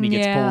half and he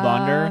gets pulled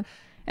under.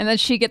 And then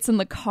she gets in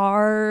the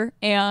car,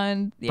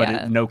 and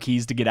but no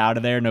keys to get out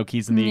of there, no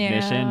keys in the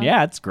ignition.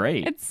 Yeah, it's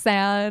great. It's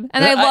sad,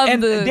 and I love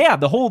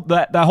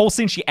the whole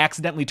scene. She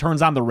accidentally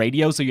turns on the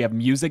radio, so you have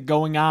music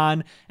going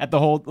on at the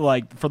whole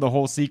for the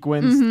whole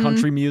sequence,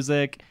 country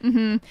music.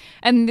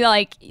 And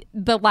like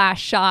the last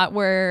shot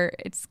where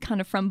it's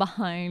kind of from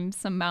behind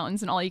some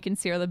mountains, and all you can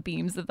see are the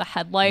beams of the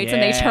headlights,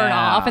 and they turn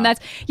off, and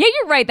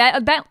you're right.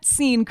 That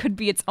scene could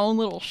be its own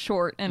little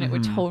short, and it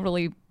would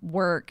totally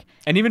work.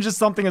 And even just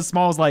something as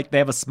small as like they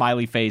have a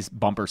smiley face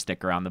bumper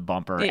sticker on the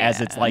bumper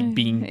as it's like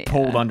being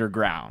pulled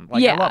underground.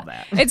 Like I love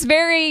that. It's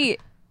very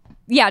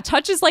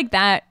touches like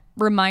that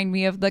remind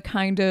me of the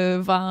kind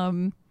of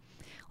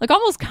like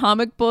almost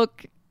comic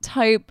book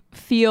type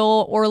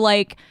feel, or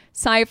like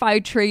sci-fi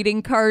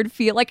trading card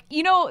feel, like,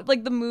 you know,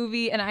 like the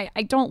movie, and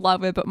I don't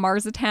love it, but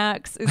Mars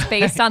Attacks is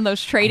based on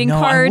those trading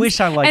cards. I wish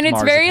I liked and it's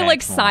Mars very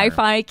Attacks like more.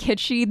 sci-fi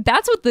kitschy.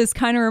 That's what this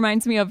kind of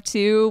reminds me of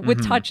too,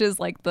 with touches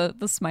like the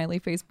smiley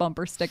face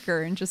bumper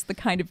sticker and just the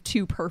kind of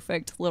too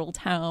perfect little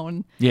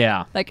town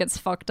that gets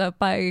fucked up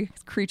by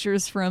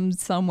creatures from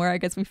somewhere. I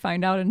guess we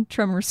find out in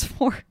Tremors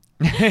 4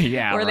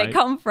 where they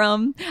come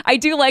from. I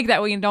do like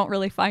that we don't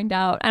really find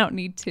out. I don't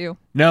need to.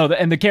 No,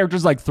 and the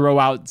characters like throw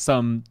out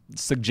some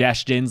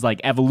suggestions,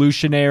 like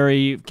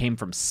evolutionary, came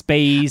from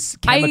space,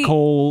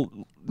 chemical.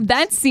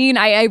 That scene,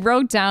 I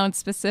wrote down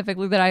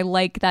specifically that I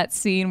like that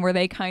scene where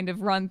they kind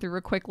of run through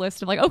a quick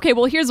list of like, okay,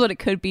 well, here's what it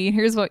could be.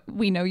 Here's what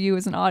we know you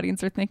as an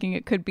audience are thinking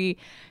it could be.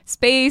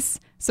 Space,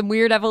 some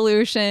weird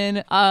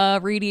evolution,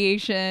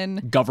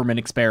 radiation. Government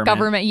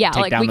experiment. Yeah,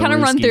 Take like down we the kind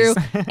of run through.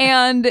 Ruskies.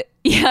 And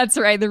yeah, that's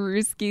right, the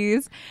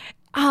Ruskies.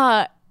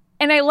 And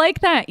I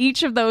like that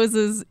each of those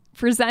is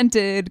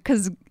presented,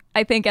 because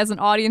I think as an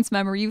audience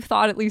member, you've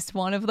thought at least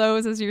one of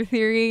those as your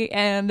theory,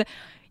 and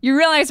you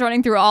realize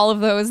running through all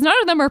of those, none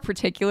of them are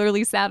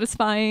particularly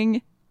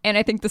satisfying, and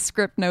I think the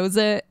script knows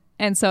it,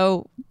 and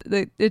so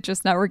it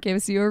just never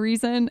gives you a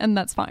reason, and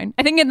that's fine.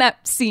 I think in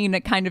that scene,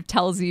 it kind of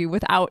tells you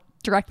without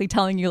directly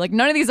telling you, like,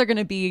 none of these are going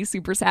to be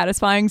super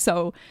satisfying,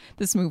 so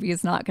this movie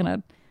is not going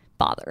to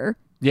bother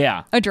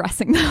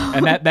addressing them.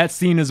 And that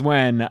scene is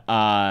when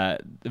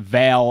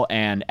Val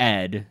and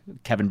Ed,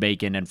 Kevin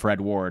Bacon and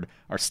Fred Ward,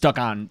 are stuck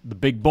on the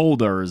big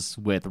boulders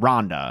with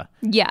Rhonda.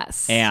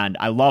 Yes. And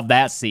I love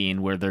that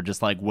scene where they're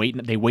just like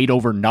waiting. They wait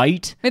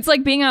overnight. It's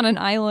like being on an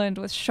island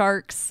with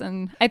sharks,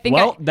 and I think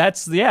land they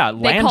sharks.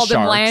 called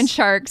them land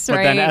sharks, right?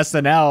 But then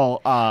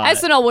SNL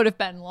SNL would have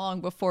been long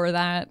before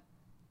that.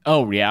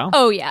 Oh yeah.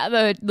 Oh yeah.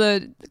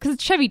 The because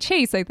Chevy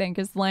Chase, I think,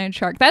 is land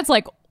shark. That's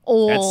like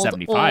old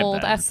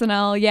 75 then.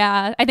 SNL.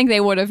 Yeah, I think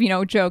they would have,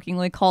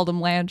 jokingly called them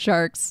land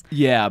sharks.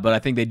 Yeah, but I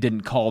think they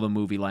didn't call the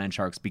movie Land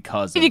Sharks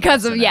because of SNL,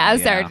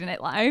 SNL, Saturday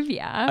Night Live.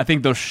 Yeah, I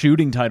think the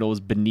shooting title was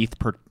Beneath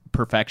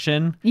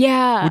Perfection.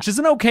 Yeah, which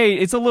isn't okay.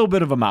 It's a little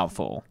bit of a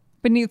mouthful.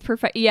 Beneath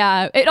Perfect.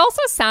 Yeah, it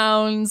also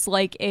sounds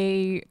like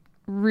a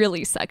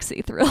really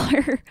sexy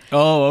thriller.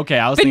 Oh, okay.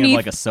 I was thinking of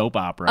like a soap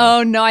opera.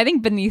 Oh no, I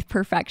think Beneath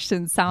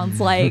Perfection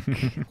sounds like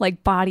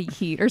like Body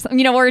Heat or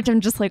something. Where I'm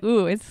just like,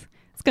 ooh, it's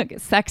gonna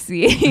get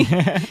sexy.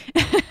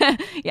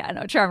 Yeah,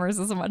 no, Tremors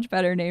is a much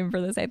better name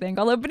for this, I think.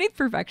 Although Beneath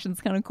Perfection's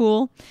kind of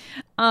cool.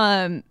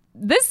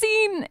 This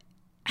scene,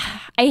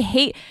 I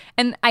hate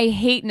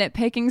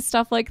nitpicking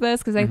stuff like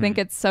this because I think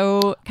it's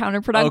so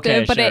counterproductive.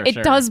 Okay, but sure, it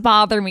does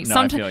bother me. No,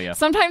 I feel ya.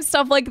 Sometimes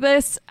stuff like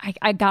this,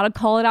 I gotta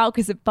call it out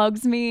because it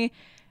bugs me.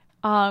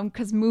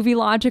 Because movie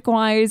logic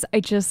wise,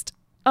 I just.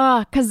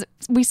 Because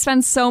we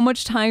spend so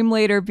much time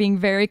later being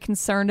very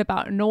concerned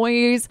about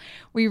noise.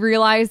 We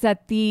realize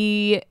that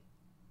the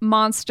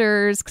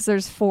monsters, because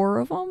there's 4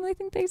 of them, I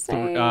think they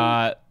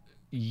say.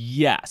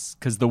 Yes,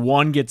 because the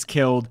one gets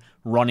killed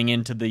running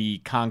into the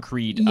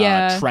concrete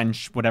Yeah.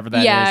 trench, whatever that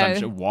is, Yeah. I'm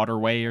sure,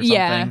 waterway or something.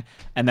 Yeah.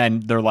 And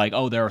then they're like,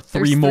 oh, there are There's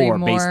three three more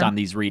based more. on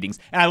these readings.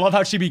 And I love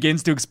how she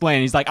begins to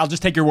explain. He's like, I'll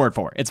just take your word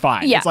for it. It's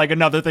fine. Yeah. It's like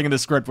another thing in the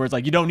script where it's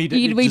like, you don't need to.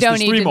 We just, don't there's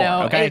need three to more,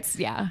 know. okay? It's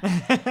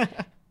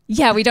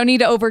yeah, we don't need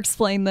to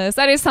over-explain this.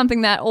 That is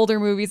something that older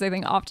movies, I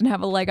think, often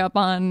have a leg up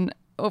on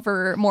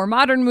over more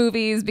modern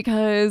movies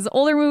because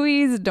older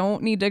movies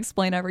don't need to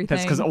explain everything.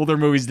 That's because older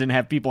movies didn't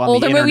have people on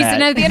older the internet. movies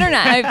didn't have the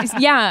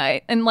internet. Yeah,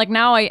 and like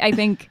now, I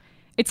think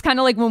it's kind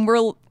of like when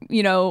we're,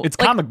 you know, It's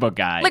like, comic book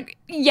guy. like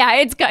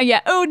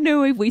oh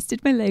no, I've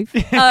wasted my life.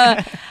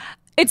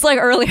 It's like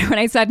earlier when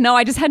I said, no,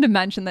 I just had to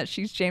mention that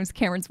she's James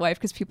Cameron's wife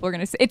because people are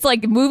going to say, it's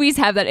like movies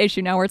have that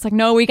issue now where it's like,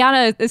 no, we got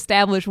to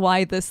establish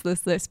why this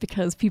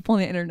because people on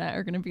the internet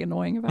are going to be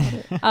annoying about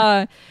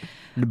it.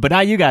 But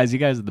not you guys. You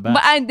guys are the best.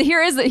 But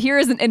here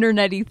is an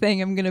internet-y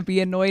thing I'm going to be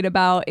annoyed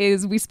about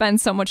is we spend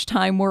so much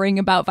time worrying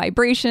about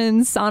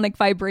vibrations, sonic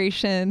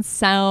vibrations,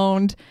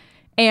 sound.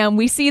 And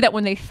we see that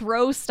when they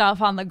throw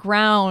stuff on the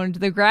ground,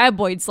 the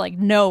graboids like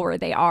know where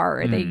they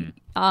are.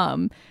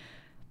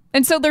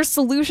 And so their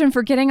solution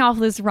for getting off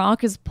this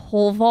rock is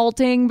pole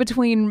vaulting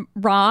between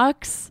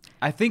rocks.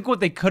 I think what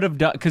they could have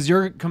done, because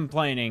you're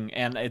complaining,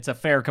 and it's a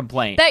fair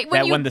complaint, That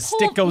when you the pull-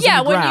 stick goes in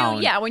the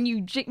ground, when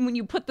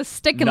you put the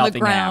stick in the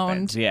nothing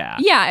ground, happens,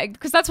 yeah.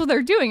 because that's what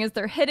they're doing is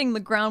they're hitting the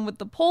ground with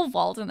the pole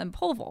vault and then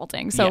pole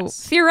vaulting. So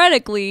Yes.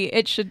 theoretically,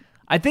 it should.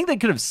 I think they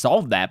could have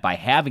solved that by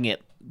having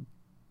it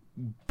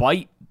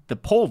bite the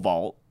pole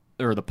vault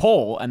or the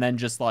pole, and then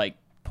just like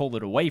pull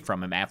it away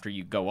from him after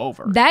you go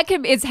over. That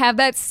could have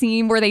that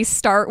scene where they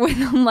start with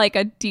like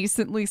a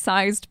decently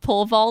sized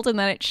pole vault and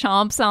then it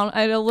chomps on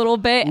it a little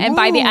bit, and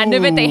by the end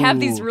of it, they have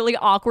these really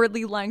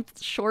awkwardly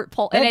length short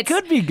pole. And That it's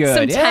could be good,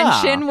 Some yeah.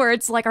 tension where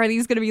it's like, are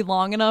these going to be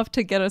long enough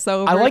to get us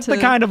over? I like to... the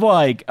kind of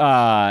like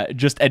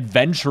just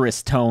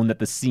adventurous tone that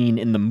the scene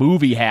in the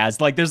movie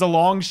has. Like there's a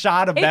long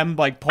shot of them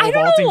like pole I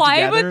don't vaulting know why,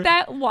 together. but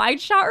that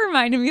wide shot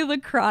reminded me of the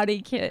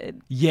Karate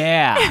Kid.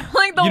 Yeah.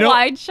 Like the You know,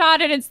 wide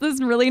shot, and it's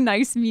this really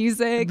nice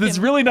music. This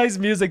and- really nice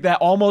music that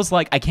almost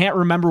like I can't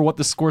remember what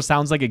the score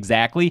sounds like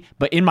exactly,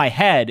 but in my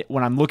head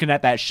when I'm looking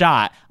at that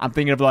shot, I'm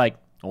thinking of like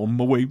on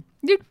my way,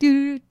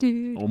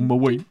 on my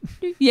way.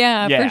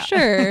 Yeah, Yeah. for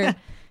sure.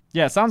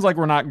 Yeah, it sounds like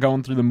we're not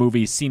going through the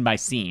movie scene by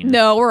scene.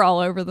 No, we're all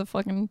over the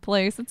fucking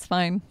place. It's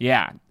fine.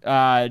 Yeah.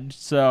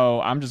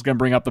 So I'm just gonna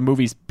bring up the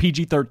movie's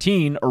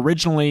PG-13.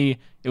 Originally,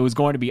 it was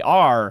going to be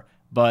R,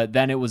 but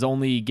then it was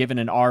only given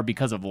an R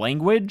because of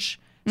language.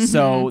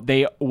 So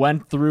they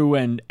went through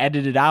and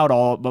edited out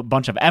a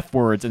bunch of F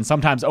words and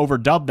sometimes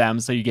overdubbed them,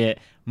 so you get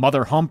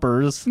mother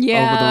humpers over the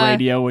Yeah.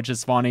 radio, which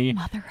is funny.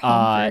 Mother He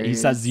humpers.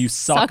 says you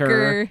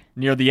sucker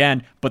near the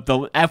end, but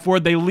the F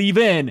word they leave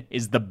in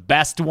is the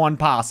best one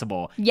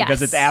possible. Yes.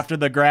 Because it's after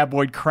the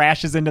graboid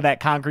crashes into that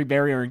concrete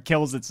barrier and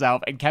kills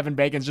itself, and Kevin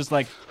Bacon's just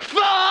like,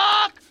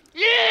 Fuck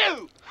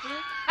you!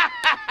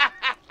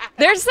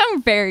 There's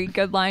some very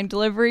good line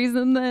deliveries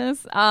in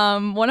this.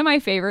 One of my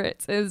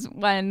favorites is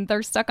when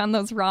they're stuck on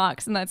those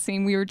rocks in that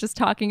scene we were just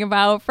talking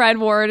about. Fred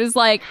Ward is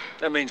like,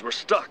 That means we're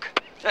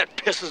stuck. That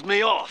pisses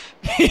me off.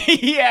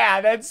 yeah,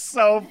 that's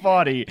so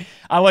funny.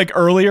 I like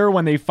earlier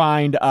when they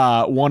find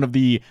one of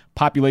the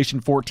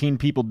population 14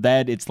 people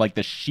dead. It's like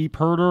the sheep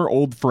herder,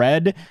 old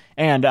Fred,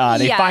 and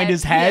they Yeah, find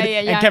his head,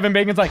 yeah. and Kevin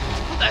Bacon's like,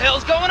 What the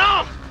hell's going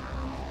on?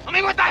 I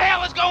mean, what the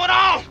hell is going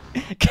on?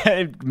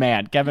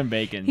 man, Kevin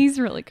Bacon. he's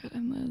really good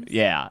in this.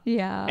 Yeah.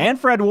 Yeah. And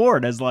Fred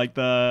Ward as like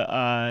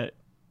the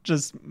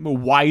just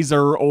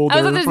wiser, older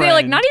I was going to say,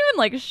 like, friend. not even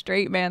like a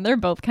straight man. They're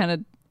both kind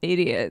of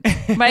idiots.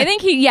 But I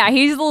think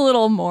he's a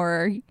little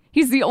more,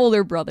 he's the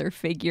older brother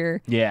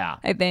figure, Yeah.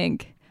 I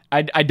think.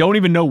 I don't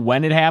even know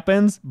when it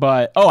happens,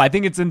 but I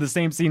think it's in the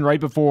same scene right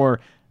before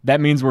that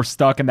means we're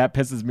stuck, and that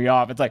pisses me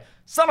off. It's like,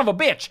 son of a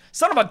bitch,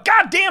 son of a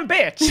goddamn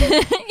bitch.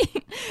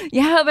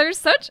 Yeah, there's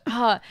such.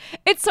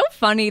 It's so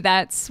funny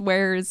that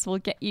swears will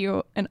get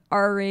you an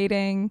R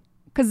rating,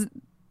 because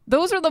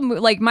those are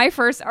like my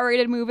first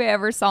R-rated movie I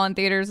ever saw in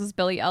theaters was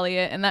Billy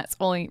Elliot, and that's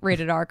only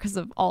rated R because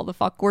of all the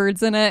fuck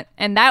words in it,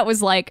 and that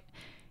was like,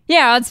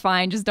 yeah, that's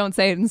fine, just don't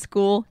say it in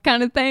school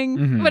kind of thing.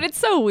 Mm-hmm. But it's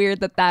so weird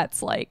that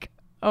that's like,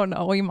 oh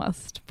no, we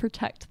must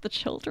protect the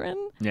children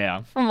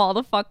Yeah. from all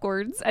the fuck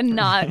words and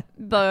not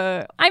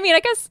the. I mean, I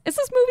guess is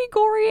this movie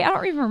gory? I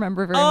don't even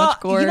remember very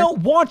much gore. You know,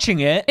 watching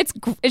it,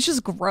 It's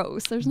just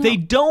gross. There's no. they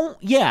don't.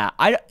 Yeah,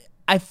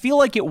 I feel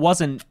like it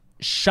wasn't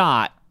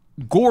shot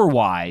gore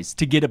wise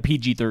to get a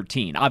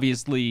PG-13.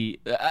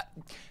 Obviously,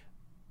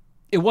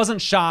 it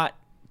wasn't shot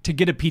to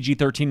get a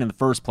PG-13 in the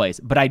first place.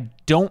 But I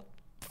don't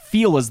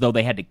feel as though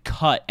they had to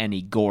cut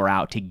any gore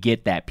out to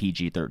get that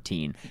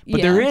PG-13.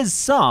 But there is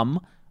some.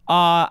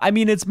 I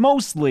mean, it's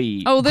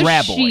mostly Oh, the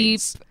graboids.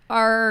 sheep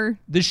are.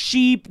 The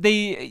sheep,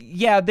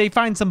 they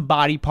find some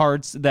body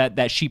parts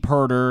that sheep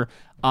herder.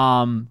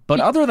 But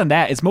other than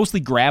that, it's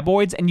mostly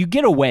graboids, and you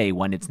get away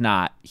when it's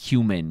not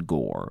human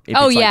gore. If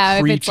it's like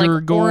If it's creature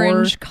like gore.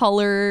 orange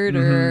colored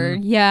or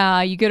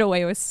you get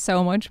away with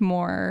so much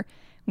more.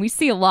 We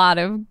see a lot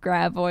of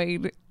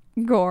graboid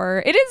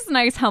gore. It is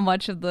nice how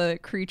much of the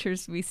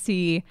creatures we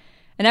see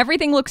and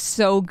everything looks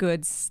so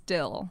good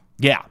still.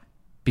 Yeah,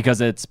 because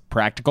it's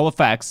practical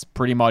effects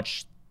pretty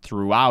much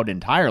throughout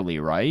entirely,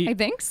 right? I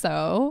think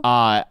so.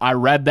 I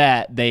read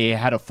that they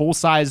had a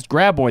full-sized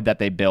graboid that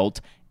they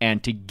built,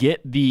 and to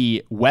get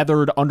the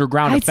weathered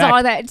underground effect,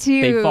 saw that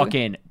too. They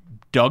fucking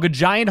dug a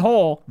giant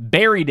hole,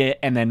 buried it,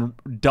 and then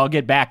dug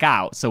it back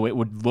out so it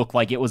would look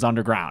like it was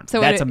underground. So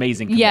that's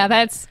amazing. Yeah,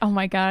 that's, oh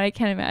my God, I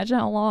can't imagine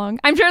how long.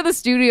 I'm sure the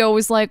studio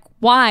was like,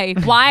 why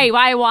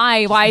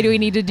do we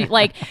need to do,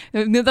 like,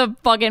 the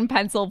fucking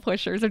pencil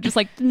pushers are just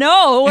like,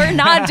 no, we're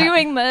not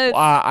doing this.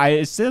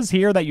 It says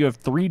here that you have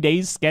 3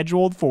 days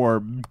scheduled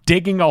for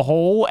digging a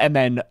hole and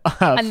then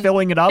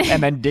filling it up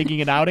and then digging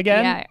it out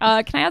again.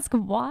 Yeah, can I ask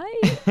why?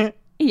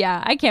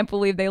 Yeah, I can't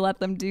believe they let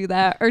them do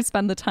that or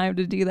spend the time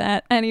to do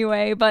that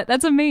anyway, but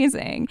that's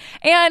amazing.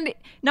 And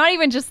not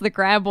even just the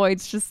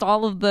graboids, just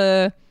all of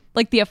the,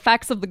 like, the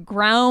effects of the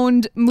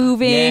ground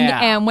moving,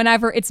 and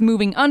whenever it's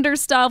moving under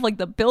stuff, like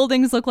the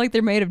buildings look like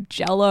they're made of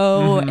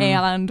jello,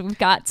 and we've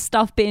got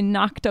stuff being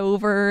knocked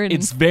over. And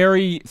it's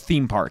very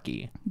theme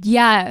parky.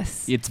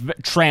 Yes. It's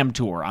tram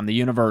tour on the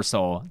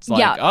Universal. It's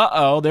like,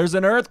 uh-oh, there's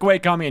an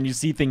earthquake coming, and you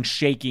see things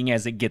shaking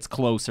as it gets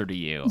closer to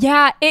you.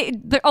 Yeah,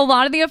 a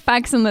lot of the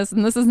effects in this,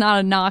 and this is not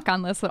a knock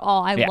on this at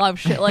all. I love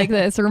shit like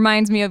this. It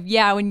reminds me of,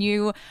 when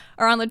you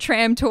are on the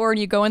tram tour and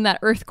you go in that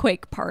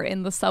earthquake part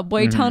in the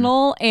subway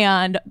tunnel,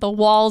 and the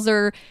walls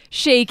are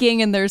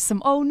shaking, and there's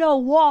some, oh no,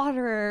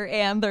 water,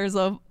 and there's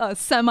a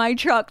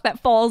semi-truck that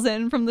falls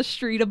in from the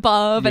street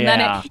above, and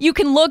then you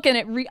can look and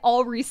it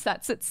all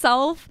resets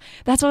itself.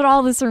 That's what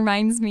all this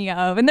reminds me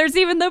of. And there's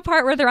even the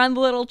part where they're on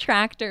the little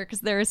tractor because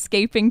they're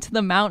escaping to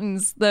the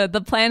mountains.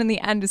 The plan in the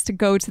end is to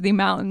go to the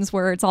mountains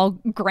where it's all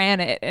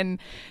granite, and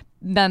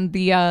then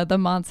the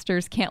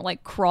monsters can't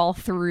like crawl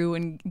through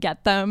and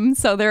get them.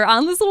 So they're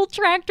on this little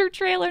tractor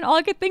trailer, and all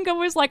I could think of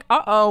was like,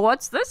 uh-oh,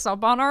 what's this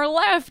up on our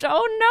left?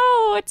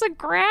 Oh no, it's a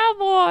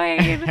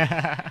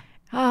graboid.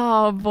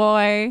 Oh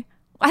boy.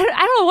 I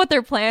don't know what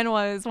their plan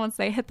was once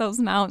they hit those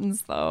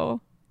mountains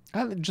though.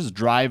 Just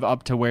drive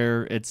up to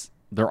where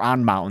they're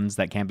on mountains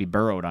that can't be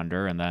burrowed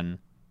under, and then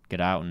get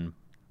out and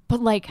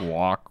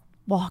walk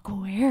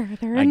where?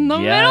 They're in the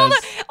middle.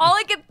 All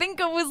I could think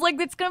of was like,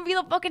 it's gonna be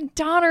the fucking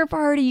Donner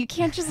Party. You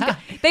can't just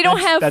they don't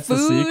have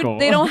food.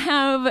 They don't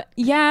have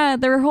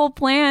their whole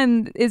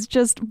plan is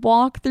just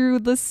walk through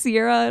the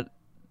Sierra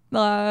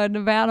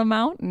Nevada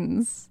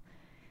mountains.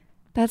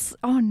 That's,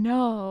 oh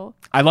no.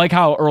 I like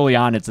how early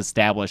on it's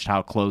established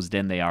how closed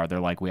in they are. They're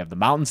like, we have the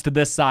mountains to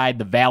this side,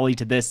 the valley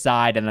to this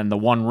side, and then the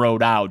one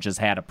road out just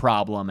had a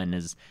problem and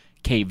is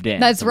caved in.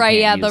 That's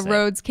right, the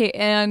roads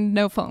and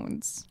no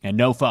phones. And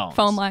no phones.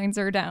 Phone lines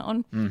are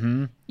down.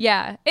 Mm-hmm.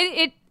 Yeah,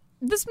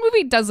 this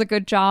movie does a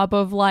good job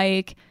of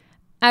like,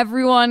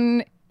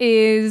 everyone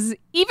is,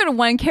 even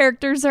when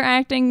characters are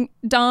acting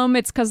dumb,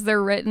 it's because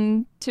they're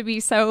written to be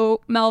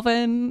so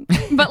Melvin.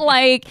 But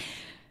like,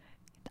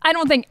 I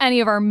don't think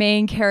any of our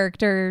main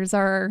characters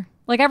are,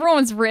 like,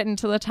 everyone's written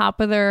to the top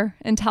of their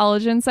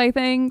intelligence, I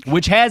think.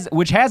 Which has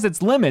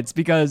its limits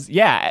because,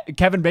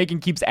 Kevin Bacon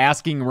keeps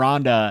asking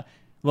Rhonda,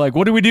 like,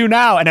 what do we do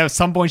now? And at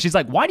some point she's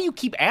like, why do you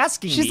keep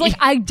asking me? She's like,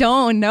 I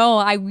don't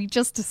know. We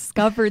just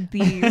discovered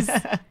these.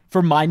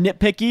 For my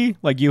nitpicky,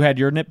 like you had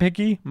your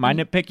nitpicky, my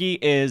nitpicky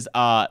is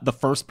the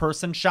first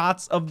person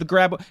shots of the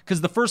grab, because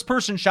the first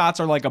person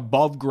shots are like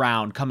above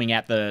ground coming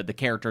at the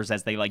characters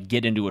as they like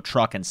get into a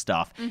truck and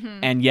stuff.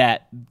 And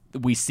yet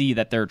we see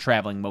that they're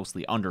traveling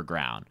mostly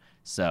underground.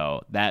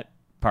 So that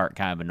part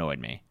kind of annoyed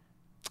me.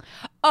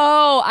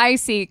 Oh, I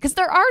see. Because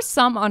there are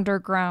some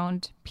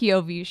underground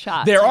POV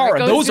shots. There are.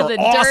 Those are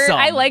awesome.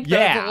 I like those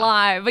a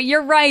lot. But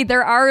you're right.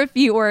 There are a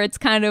few where it's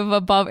kind of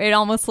above. It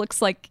almost looks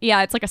like,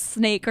 it's like a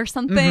snake or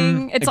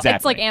something.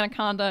 It's like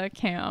Anaconda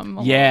Cam.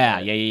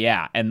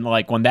 Yeah. And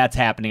like when that's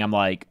happening, I'm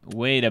like,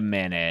 wait a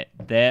minute.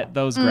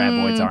 Those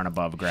graboids aren't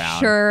above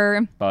ground.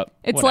 Sure. But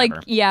it's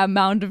whatever. Like,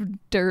 mound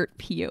of dirt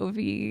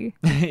POV.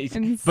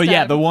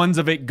 But the ones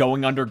of it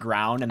going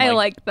underground. And I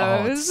like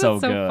those. Oh, it's so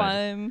good.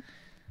 Fun.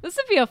 This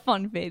would be a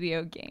fun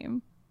video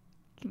game.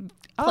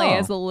 Play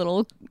as a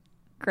little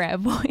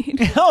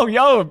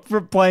graboid.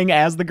 For playing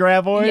as the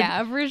graboid?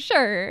 Yeah, for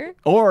sure.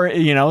 Or,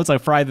 it's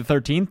like Friday the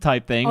 13th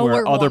type thing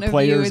where other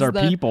players are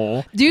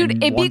people.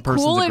 Dude, it'd be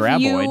cool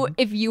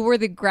if you were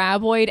the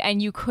graboid and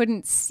you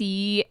couldn't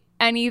see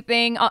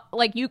anything.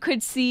 Like, you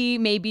could see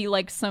maybe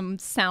like some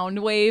sound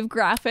wave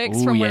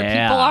graphics from where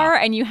people are,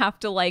 and you have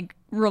to like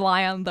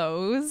rely on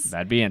those.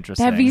 That'd be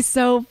interesting. That'd be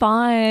so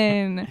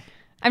fun.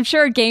 I'm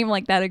sure a game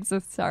like that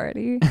exists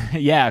already.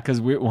 Yeah,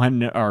 because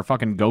when our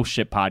fucking Ghost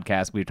Ship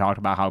podcast, we talked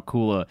about how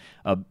cool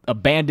a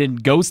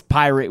abandoned ghost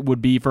pirate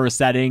would be for a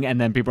setting, and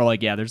then people are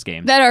like, there's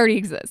games. That already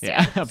exists.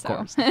 Yeah, of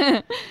course. So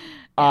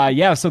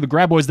the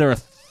graboids, there are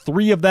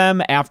 3 of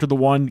them after the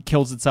one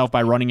kills itself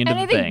by running into the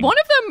thing. And I think one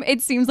of them,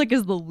 it seems like,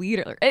 is the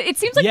leader. It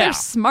seems like they're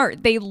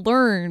smart. They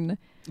learn.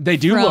 They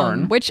do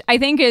learn. Which I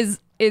think is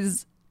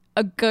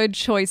a good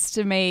choice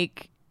to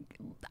make.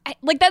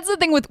 Like, that's the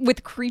thing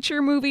with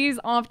creature movies.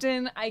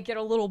 Often I get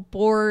a little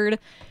bored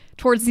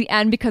towards the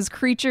end because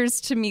creatures,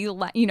 to me,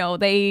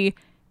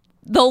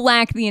 they'll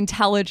lack the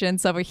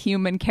intelligence of a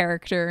human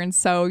character, and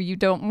so you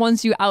don't,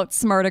 once you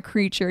outsmart a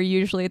creature,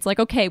 usually it's like,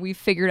 okay, we've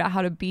figured out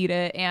how to beat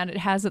it and it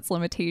has its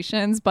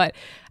limitations. But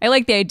I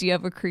like the idea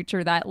of a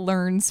creature that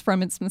learns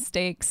from its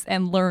mistakes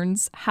and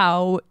learns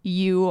how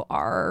you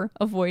are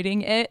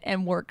avoiding it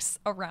and works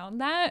around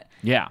that.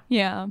 Yeah.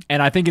 Yeah.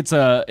 And I think it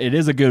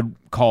is a good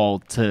call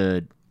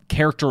to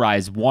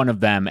characterize one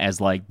of them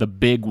as like the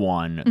big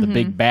one, the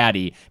big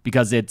baddie,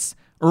 because it's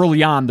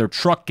early on their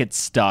truck gets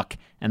stuck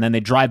and then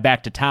they drive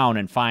back to town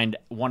and find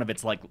one of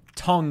its like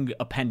tongue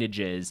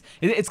appendages.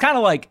 It's kind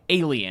of like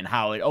Alien,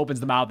 how it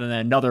opens the mouth and then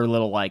another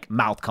little like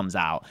mouth comes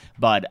out.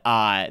 But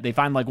they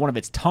find like one of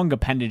its tongue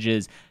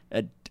appendages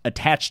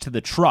attached to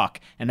the truck,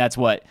 and that's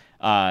what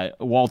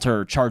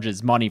Walter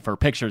charges money for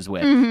pictures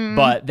with.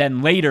 But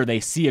then later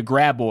they see a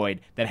graboid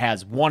that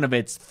has one of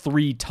its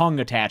 3 tongue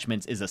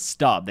attachments is a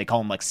stub. They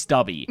call him like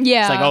Stubby.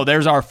 Yeah. It's like, oh,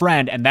 there's our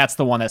friend, and that's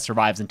the one that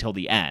survives until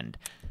the end.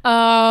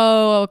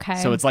 Oh, okay.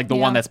 So it's like the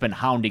one that's been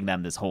hounding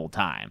them this whole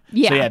time.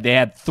 Yeah. So yeah, they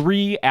had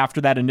 3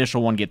 after that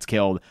initial one gets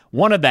killed.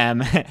 One of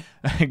them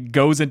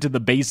goes into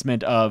the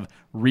basement of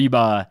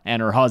Reba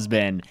and her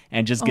husband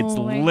and just gets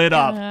lit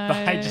up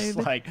by just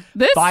like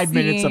This 5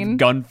 minutes of scene-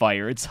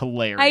 gunfire. It's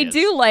hilarious. I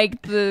do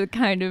like the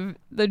kind of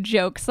the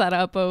joke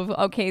setup of,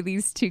 okay,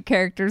 these 2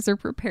 characters are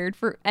prepared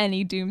for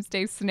any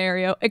doomsday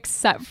scenario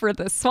except for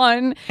this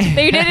one.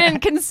 They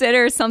didn't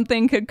consider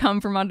something could come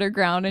from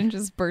underground and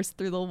just burst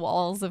through the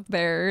walls of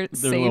their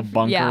safe little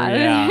bunker.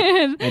 Yeah.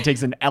 And it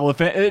takes an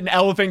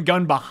elephant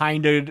gun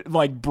behind a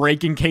like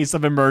break in case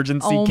of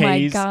emergency Oh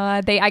case. my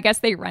god! I guess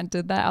they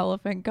rented that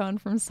elephant gun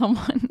from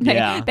someone. They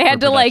Yeah, had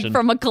for to like production.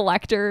 from a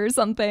collector or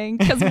something.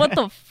 Because what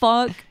the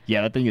fuck?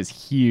 Yeah, that thing is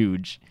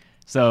huge.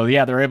 So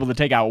yeah, they're able to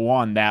take out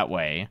one that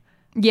way.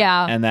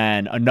 Yeah. And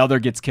then another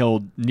gets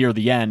killed near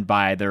the end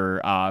by their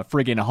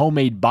friggin'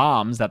 homemade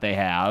bombs that they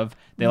have.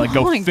 They like Oh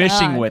go my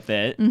fishing God. with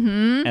it,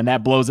 and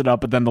that blows it up.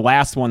 But then the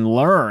last one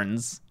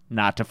learns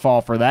not to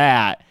fall for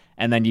that,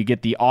 and then you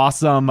get the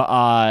awesome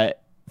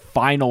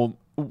final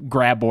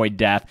graboid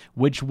death,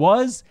 which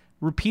was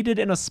repeated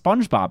in a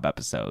SpongeBob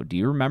episode. Do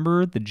you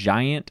remember the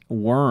giant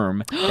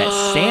worm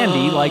that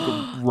Sandy like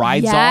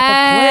rides off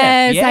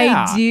a cliff? Yes, I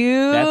Yeah,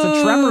 do. That's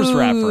a Tremors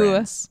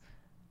reference.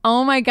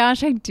 Oh my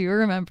gosh, I do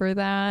remember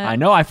that. I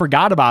know, I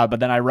forgot about it, but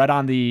then I read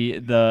on the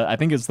I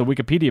think it's the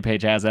Wikipedia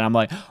page has it. I'm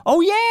like,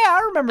 oh yeah,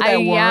 I remember that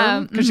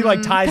worm because she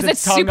like ties 'Cause its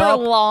it's tongue super up.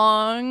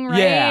 long, right?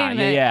 Yeah, And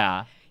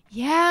yeah.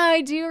 Yeah,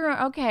 I do.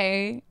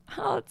 Okay.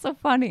 Oh, it's so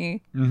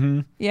funny. Mm-hmm.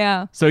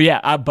 Yeah. So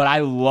yeah, but I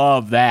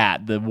love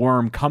that the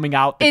worm coming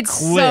out the It's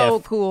cliff so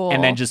cool.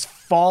 and then just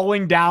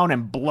falling down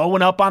and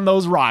blowing up on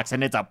those rocks,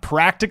 and it's a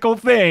practical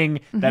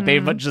thing that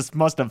Mm-hmm. they've just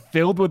must have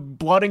filled with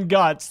blood and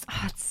guts.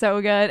 It's so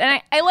good.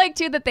 And I like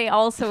too that they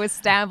also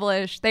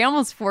established, they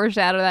almost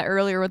foreshadowed that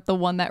earlier with the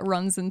one that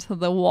runs into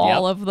the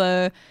wall Yep. of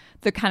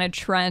the kind of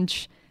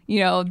trench.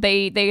 You know,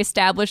 they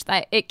established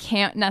that it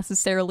can't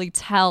necessarily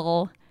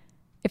tell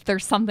if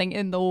there's something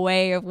in the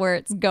way of where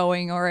it's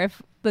going or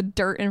if the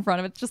dirt in front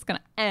of it's just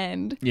gonna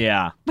end.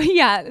 Yeah. But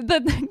yeah,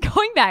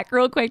 going back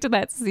real quick to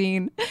that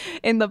scene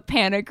in the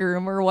panic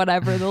room or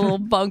whatever, the little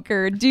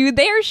bunker, dude,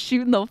 they are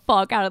shooting the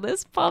fuck out of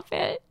this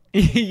puppet.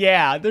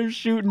 Yeah, they're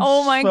shooting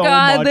Oh my so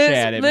god, much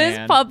at it, this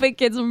man. puppet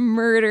gets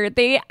murdered.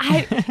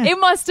 It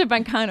must have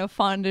been kind of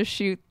fun to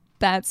shoot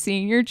that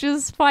scene. You're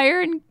just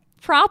firing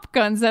prop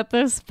guns at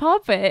this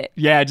puppet.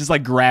 Yeah, just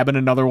like grabbing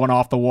another one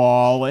off the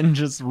wall and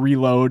just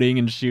reloading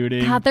and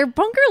shooting. God, their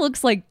bunker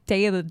looks like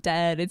Day of the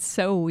Dead. It's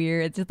so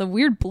weird. It's the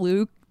weird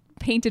blue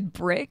painted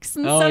bricks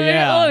and Oh, stuff.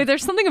 yeah. Oh,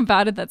 there's something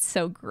about it that's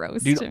so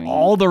gross to Dude, me.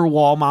 all their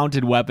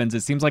wall-mounted weapons,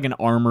 it seems like an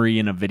armory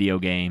in a video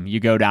game. You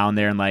go down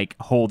there and like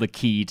hold a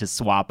key to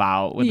swap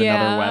out with Yeah.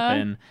 another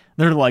weapon.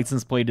 Their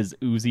license plate is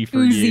Uzi for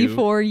Uzi you.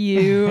 for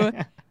you.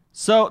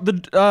 So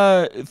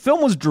the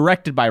film was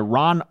directed by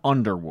Ron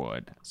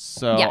Underwood.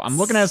 So Yes. I'm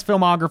looking at his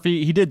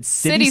filmography. He did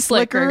City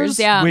Slickers,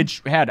 yeah.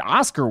 which had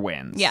Oscar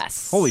wins.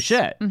 Yes. Holy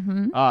shit.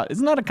 Mm-hmm.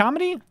 Isn't that a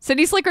comedy?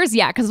 City Slickers,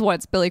 yeah, because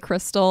what's Billy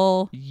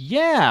Crystal?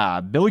 Yeah,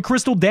 Billy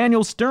Crystal,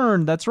 Daniel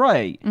Stern. That's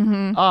right.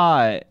 Mm-hmm.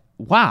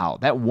 Wow,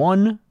 that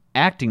won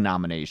acting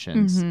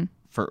nominations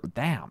for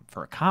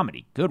a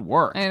comedy. Good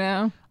work.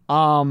 Mm-hmm.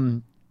 I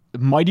know.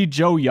 Mighty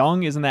Joe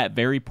Young, isn't that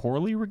very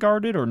poorly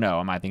regarded, or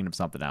no? Am I thinking of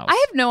something else?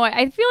 I have no.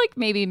 I feel like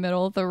maybe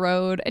middle of the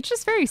road. It's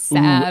just very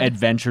sad.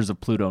 Adventures of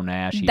Pluto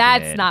Nash. he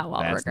That's did. not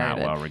well That's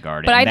regarded. not well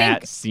regarded. But And I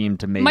that think seemed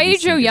to maybe Mighty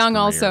sink Joe his Young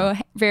career. also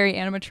very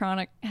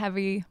animatronic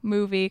heavy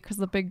movie because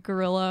the big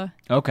gorilla.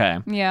 Okay.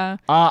 Yeah,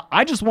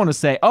 I just want to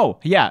say, oh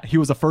yeah, he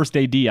was a first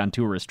AD on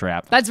Tourist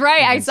Trap. that's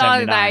right. I in saw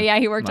 79. that. Yeah,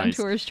 he worked Nice. on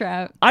Tourist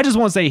Trap. I just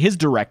want to say his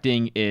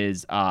directing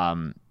is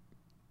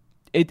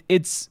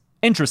it's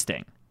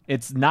interesting.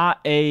 It's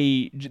not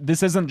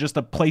this isn't just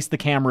a place the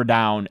camera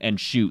down and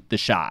shoot the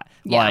shot.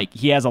 Yeah. Like,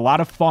 he has a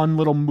lot of fun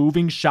little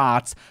moving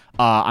shots.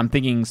 I'm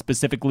thinking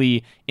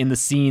specifically in the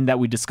scene that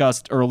we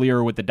discussed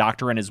earlier with the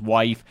doctor and his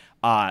wife.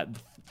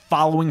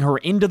 following her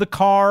into the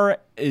car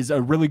is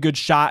a really good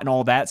shot, and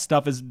all that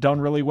stuff is done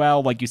really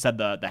well. Like you said,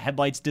 the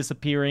headlights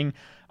disappearing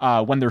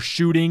when they're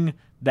shooting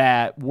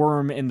that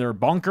worm in their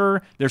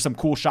bunker. There's some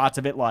cool shots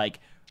of it, like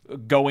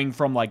going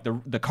from like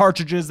the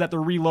cartridges that they're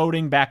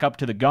reloading back up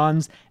to the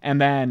guns. And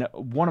then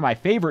one of my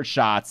favorite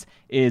shots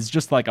is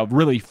just like a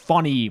really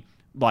funny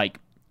like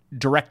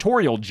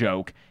directorial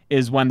joke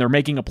is when they're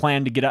making a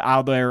plan to get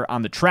out there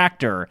on the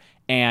tractor,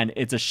 and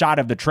it's a shot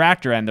of the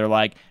tractor and they're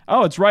like,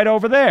 oh, it's right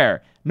over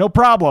there, no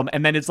problem.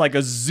 And then it's like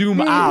a zoom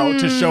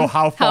out to show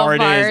how far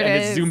it is, and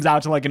it zooms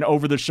out to like an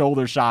over the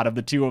shoulder shot of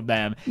the two of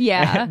them.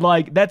 Yeah. And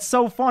like that's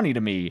so funny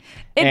to me.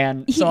 I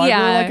really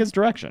like his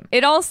direction.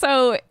 It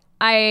also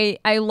I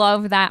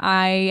love that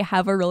I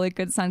have a really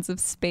good sense of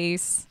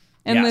space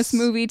in this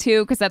movie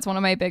too, because that's one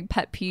of my big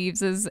pet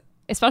peeves is,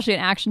 especially an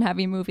action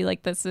heavy movie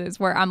like this is,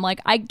 where I'm like,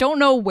 I don't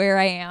know where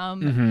I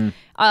am.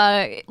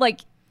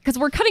 Like, because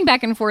we're cutting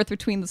back and forth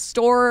between the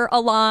store a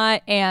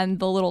lot and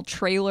the little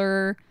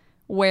trailer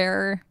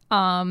where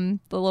the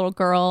little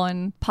girl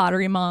and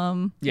Pottery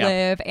Mom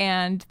live,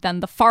 and then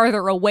the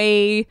farther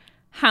away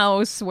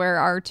house where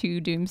our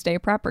two doomsday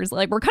preppers,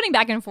 like, we're cutting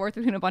back and forth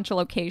between a bunch of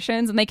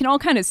locations, and they can all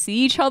kind of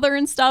see each other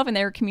and stuff, and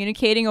they're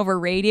communicating over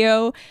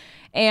radio.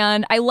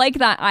 And I like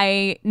that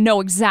I know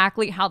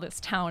exactly how this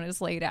town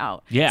is laid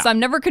out. Yeah. So I'm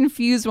never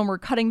confused when we're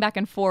cutting back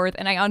and forth,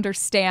 and I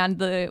understand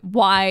the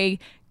why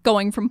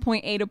going from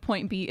point A to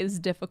point B is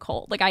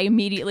difficult. Like, I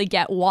immediately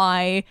get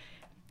why,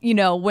 you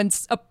know, when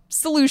a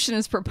solution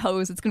is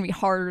proposed, it's going to be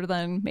harder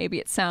than maybe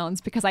it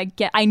sounds, because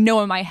I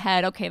know in my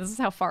head, okay, this is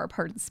how far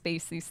apart in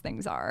space these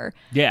things are.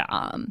 Yeah.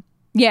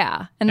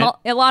 Yeah. And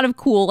a lot of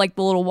cool, like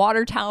the little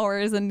water tower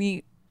is a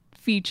neat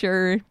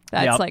feature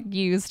that's like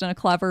used in a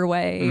clever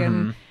way.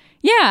 And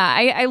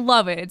yeah, I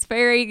love it. It's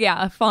very,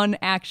 a fun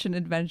action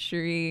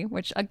adventure-y,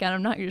 which again,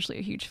 I'm not usually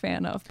a huge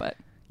fan of, but.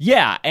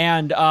 Yeah,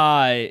 and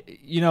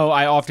you know,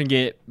 I often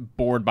get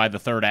bored by the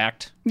third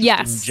act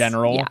in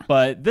general,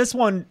 but this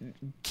one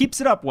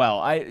keeps it up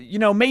well.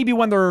 Maybe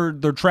when they're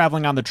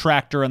traveling on the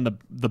tractor and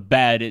the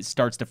bed, it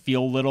starts to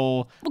feel a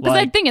little because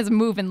that thing is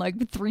moving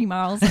like 3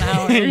 miles an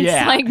hour.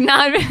 It's like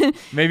not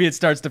maybe it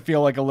starts to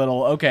feel like a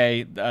little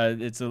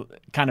it's a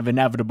kind of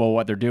inevitable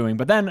what they're doing,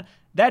 but then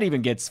that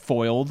even gets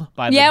foiled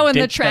by when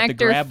the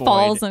tractor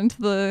falls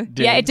into the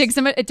it digs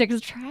a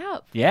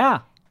trap. Yeah.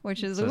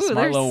 Which is,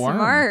 they're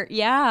smart.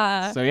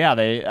 Yeah. So yeah,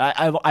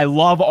 I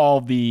love all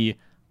the,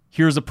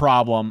 here's a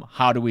problem,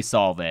 how do we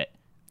solve it?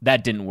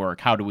 That didn't work,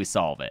 how do we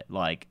solve it?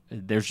 Like,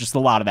 there's just a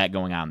lot of that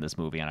going on in this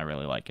movie, and I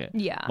really like it.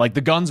 Yeah. Like,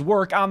 the guns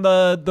work on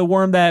the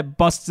worm that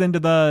busts into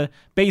the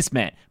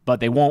basement,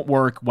 but they won't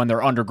work when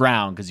they're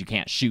underground because you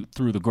can't shoot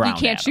through the ground.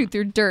 You can't shoot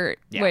through dirt,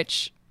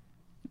 which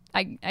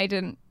I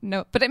didn't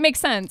know, but it makes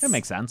sense. It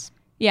makes sense.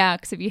 Yeah,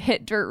 because if you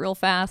hit dirt real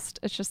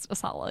fast, it's just a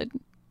solid.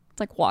 It's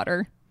like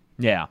water.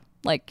 Yeah.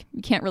 Like,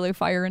 you can't really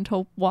fire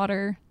into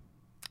water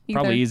either.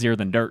 Probably easier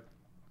than dirt.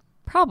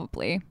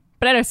 Probably.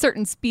 But at a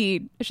certain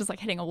speed, it's just like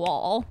hitting a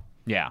wall.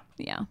 Yeah.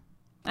 Yeah.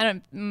 I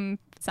don't...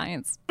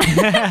 science.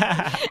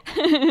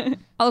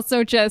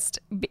 Also,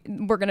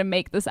 we're going to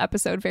make this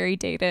episode very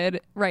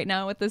dated right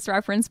now with this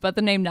reference, but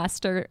the name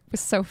Nestor was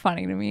so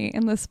funny to me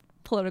in this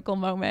political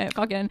moment.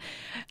 Fucking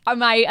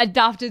my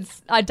adopted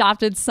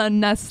son,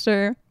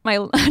 Nestor.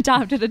 My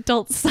adopted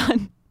adult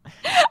son.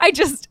 I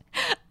just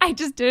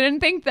didn't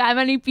think that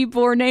many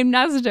people were named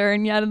Nestor,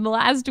 and yet in the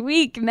last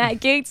week, Matt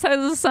Gaetz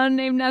has a son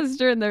named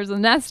Nestor, and there's a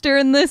Nestor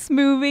in this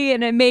movie,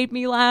 and it made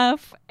me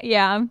laugh.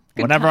 Yeah.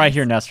 Whenever I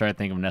hear Nestor, I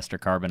think of Nestor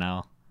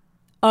Carbonell.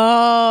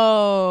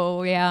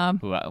 Oh, yeah.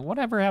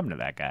 Whatever happened to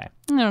that guy?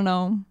 I don't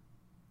know.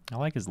 I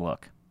like his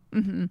look.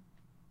 Those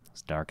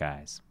dark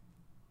eyes.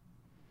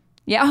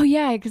 Yeah. Oh,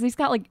 yeah, because he's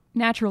got like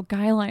natural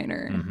guy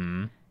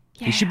liner.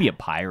 Yeah. He should be a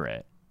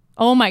pirate.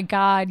 Oh my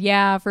God,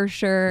 yeah, for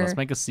sure. Let's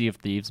make a Sea of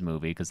Thieves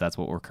movie, because that's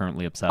what we're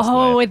currently obsessed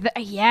with.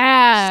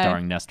 Yeah.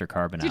 Starring Nestor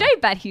Carbonell. Dude, I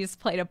bet he's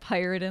played a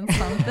pirate in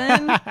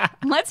something.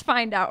 Let's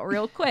find out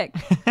real quick.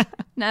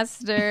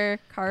 Nestor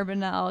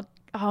Carbonell.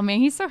 Oh man,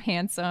 he's so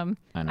handsome.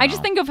 I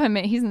just think of him,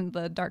 he's in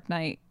The Dark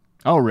Knight.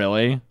 Oh,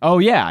 really? Oh,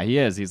 yeah, he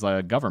is. He's like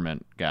a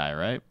government guy,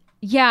 right?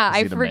 Yeah.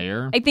 Is he the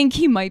mayor? I think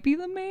he might be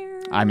the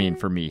mayor. I mean,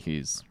 for me,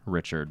 he's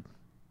Richard.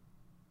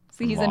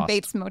 So he's in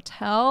Bates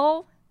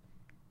Motel.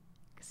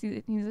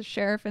 He's a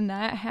sheriff in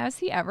that. Has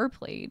he ever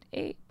played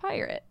a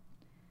pirate?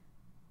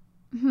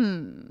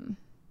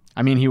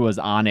 I mean, he was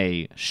on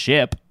a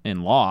ship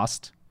in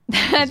Lost.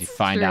 That's you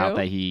find true. out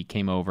that he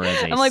came over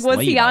as a I'm like, slave,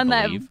 was he on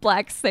I that believe.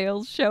 Black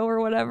Sails show or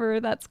whatever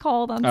that's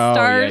called on Oh,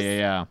 Stars?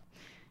 yeah.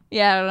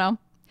 Yeah, I don't know.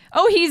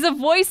 Oh, he's a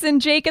voice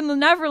in Jake and the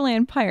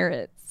Neverland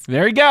Pirates.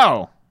 There you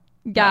go.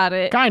 Got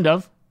it. Kind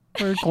of.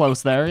 We're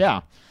close there,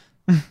 yeah.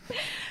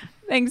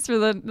 Thanks for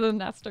the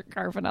Nestor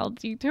Carbonell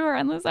detour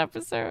on this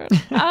episode.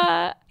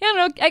 I don't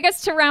know. I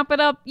guess to wrap it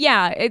up,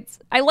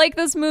 I like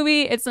this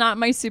movie. It's not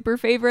my super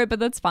favorite, but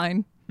that's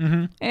fine.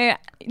 Not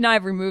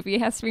every movie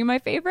has to be my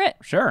favorite.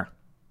 Sure.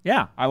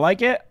 Yeah, I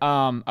like it.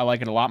 I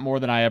like it a lot more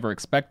than I ever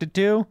expected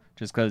to,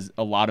 just because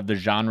a lot of the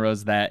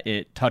genres that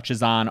it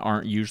touches on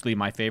aren't usually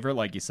my favorite,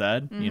 like you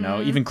said. You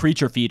know, even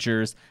creature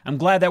features. I'm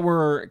glad that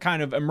we're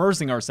kind of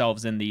immersing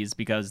ourselves in these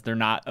because they're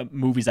not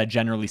movies I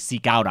generally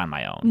seek out on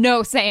my own.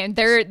 No, saying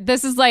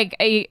this is like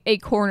a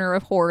corner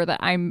of horror that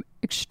I'm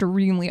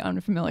extremely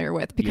unfamiliar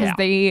with because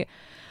they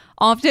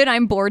often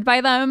I'm bored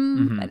by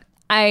them.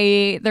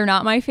 They're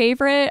not my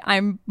favorite.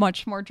 I'm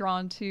much more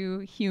drawn to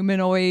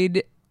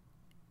humanoid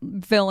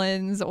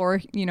villains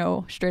or, you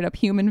know, straight up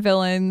human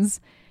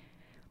villains.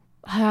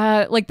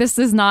 Like this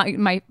is not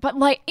my, but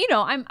like, you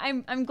know,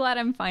 I'm glad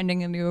I'm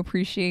finding a new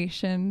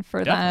appreciation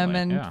for them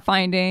and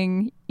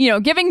finding, you know,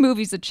 giving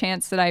movies a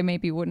chance that I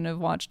maybe wouldn't have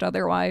watched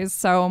otherwise.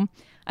 So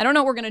I don't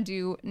know what we're gonna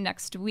do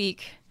next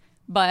week,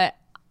 but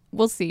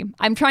we'll see.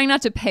 I'm trying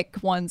not to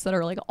pick ones that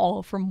are like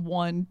all from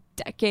one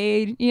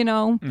decade, you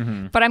know,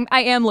 but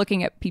I am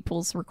looking at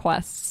people's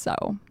requests.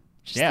 So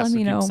just let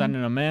me know. Keep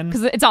sending them in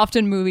because it's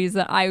often movies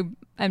that I'm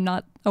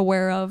not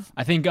aware of.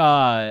 I think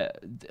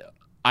Arachnophobia.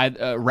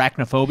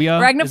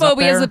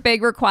 Arachnophobia is a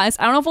big request.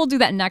 I don't know if we'll do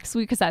that next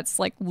week because that's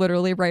like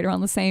literally right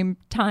around the same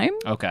time.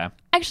 Okay.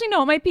 Actually,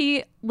 no, it might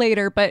be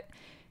later, but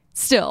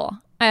still,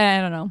 I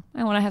don't know.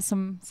 I want to have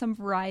some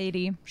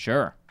variety.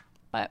 Sure.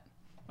 But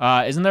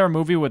isn't there a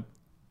movie with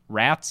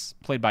rats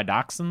played by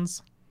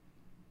dachshunds?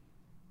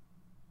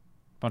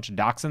 Bunch of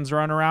dachshunds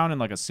running around in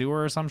like a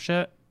sewer or some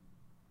shit.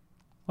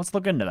 Let's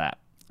look into that.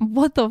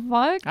 What the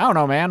fuck? I don't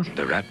know, man.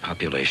 The rat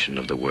population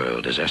of the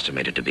world is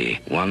estimated to be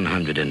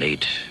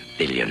 108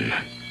 billion.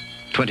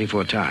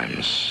 24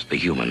 times the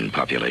human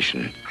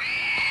population.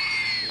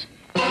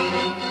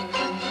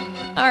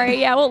 All right,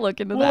 yeah, we'll look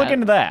into that. We'll look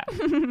into that.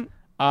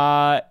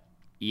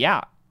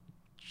 Yeah.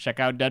 Check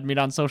out Dead Meat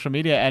on social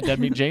media at Dead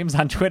Meat James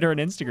on Twitter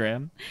and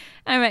Instagram.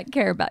 I'm at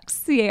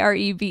Carebex,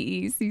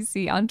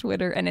 CareBecc on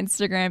Twitter and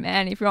Instagram.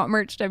 And if you want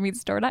merch,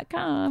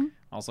 deadmeatstore.com.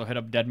 Also hit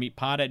up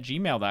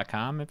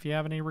deadmeatpod@gmail.com if you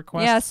have any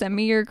requests. Yeah, send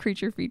me your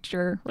creature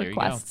feature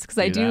requests because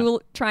I do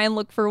try and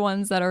look for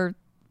ones that are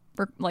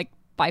like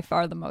by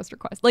far the most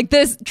requested. Like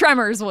this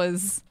Tremors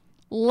was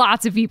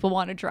lots of people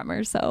wanted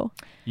Tremors, so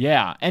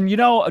yeah. And you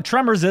know,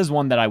 Tremors is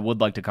one that I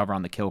would like to cover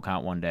on the Kill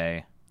Count one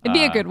day. It'd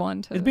be a good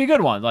one too. It'd be a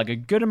good one. Like a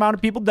good amount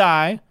of people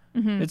die.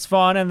 It's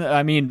fun, and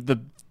I mean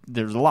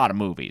there's a lot of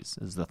movies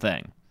is the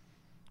thing.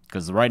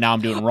 Because right now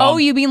I'm doing wrong. Oh,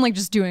 you mean like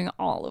just doing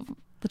all of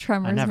the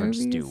Tremors I never movies?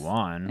 just do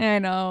one. I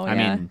know. I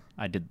mean,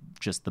 I did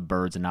just the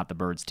Birds and not the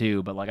Birds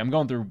too, but like I'm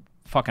going through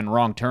fucking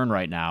Wrong Turn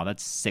right now.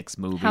 That's 6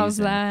 movies. How's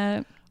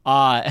that?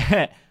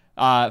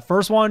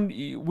 First one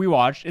we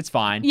watched, it's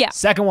fine. Yeah.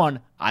 Second one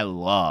I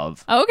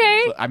love.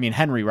 Okay. I mean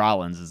Henry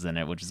Rollins is in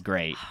it, which is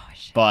great. Oh,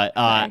 shit. But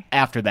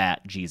after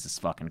that, Jesus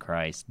fucking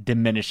Christ,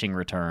 diminishing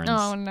returns.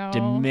 Oh no,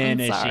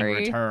 diminishing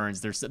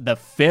returns. There's the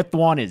 5th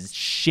one is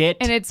shit,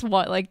 and it's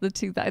what like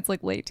it's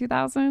like late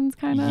 2000s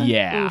kind of.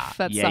 Yeah. Oof,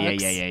 that yeah,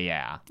 sucks.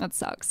 Yeah. That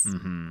sucks.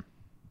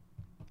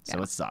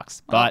 So it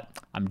sucks, but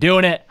I'm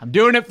doing it. I'm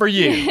doing it for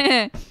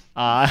you.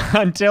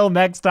 Until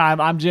next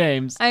time, I'm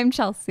James. I'm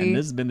Chelsea. And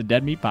this has been the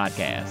Dead Meat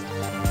Podcast.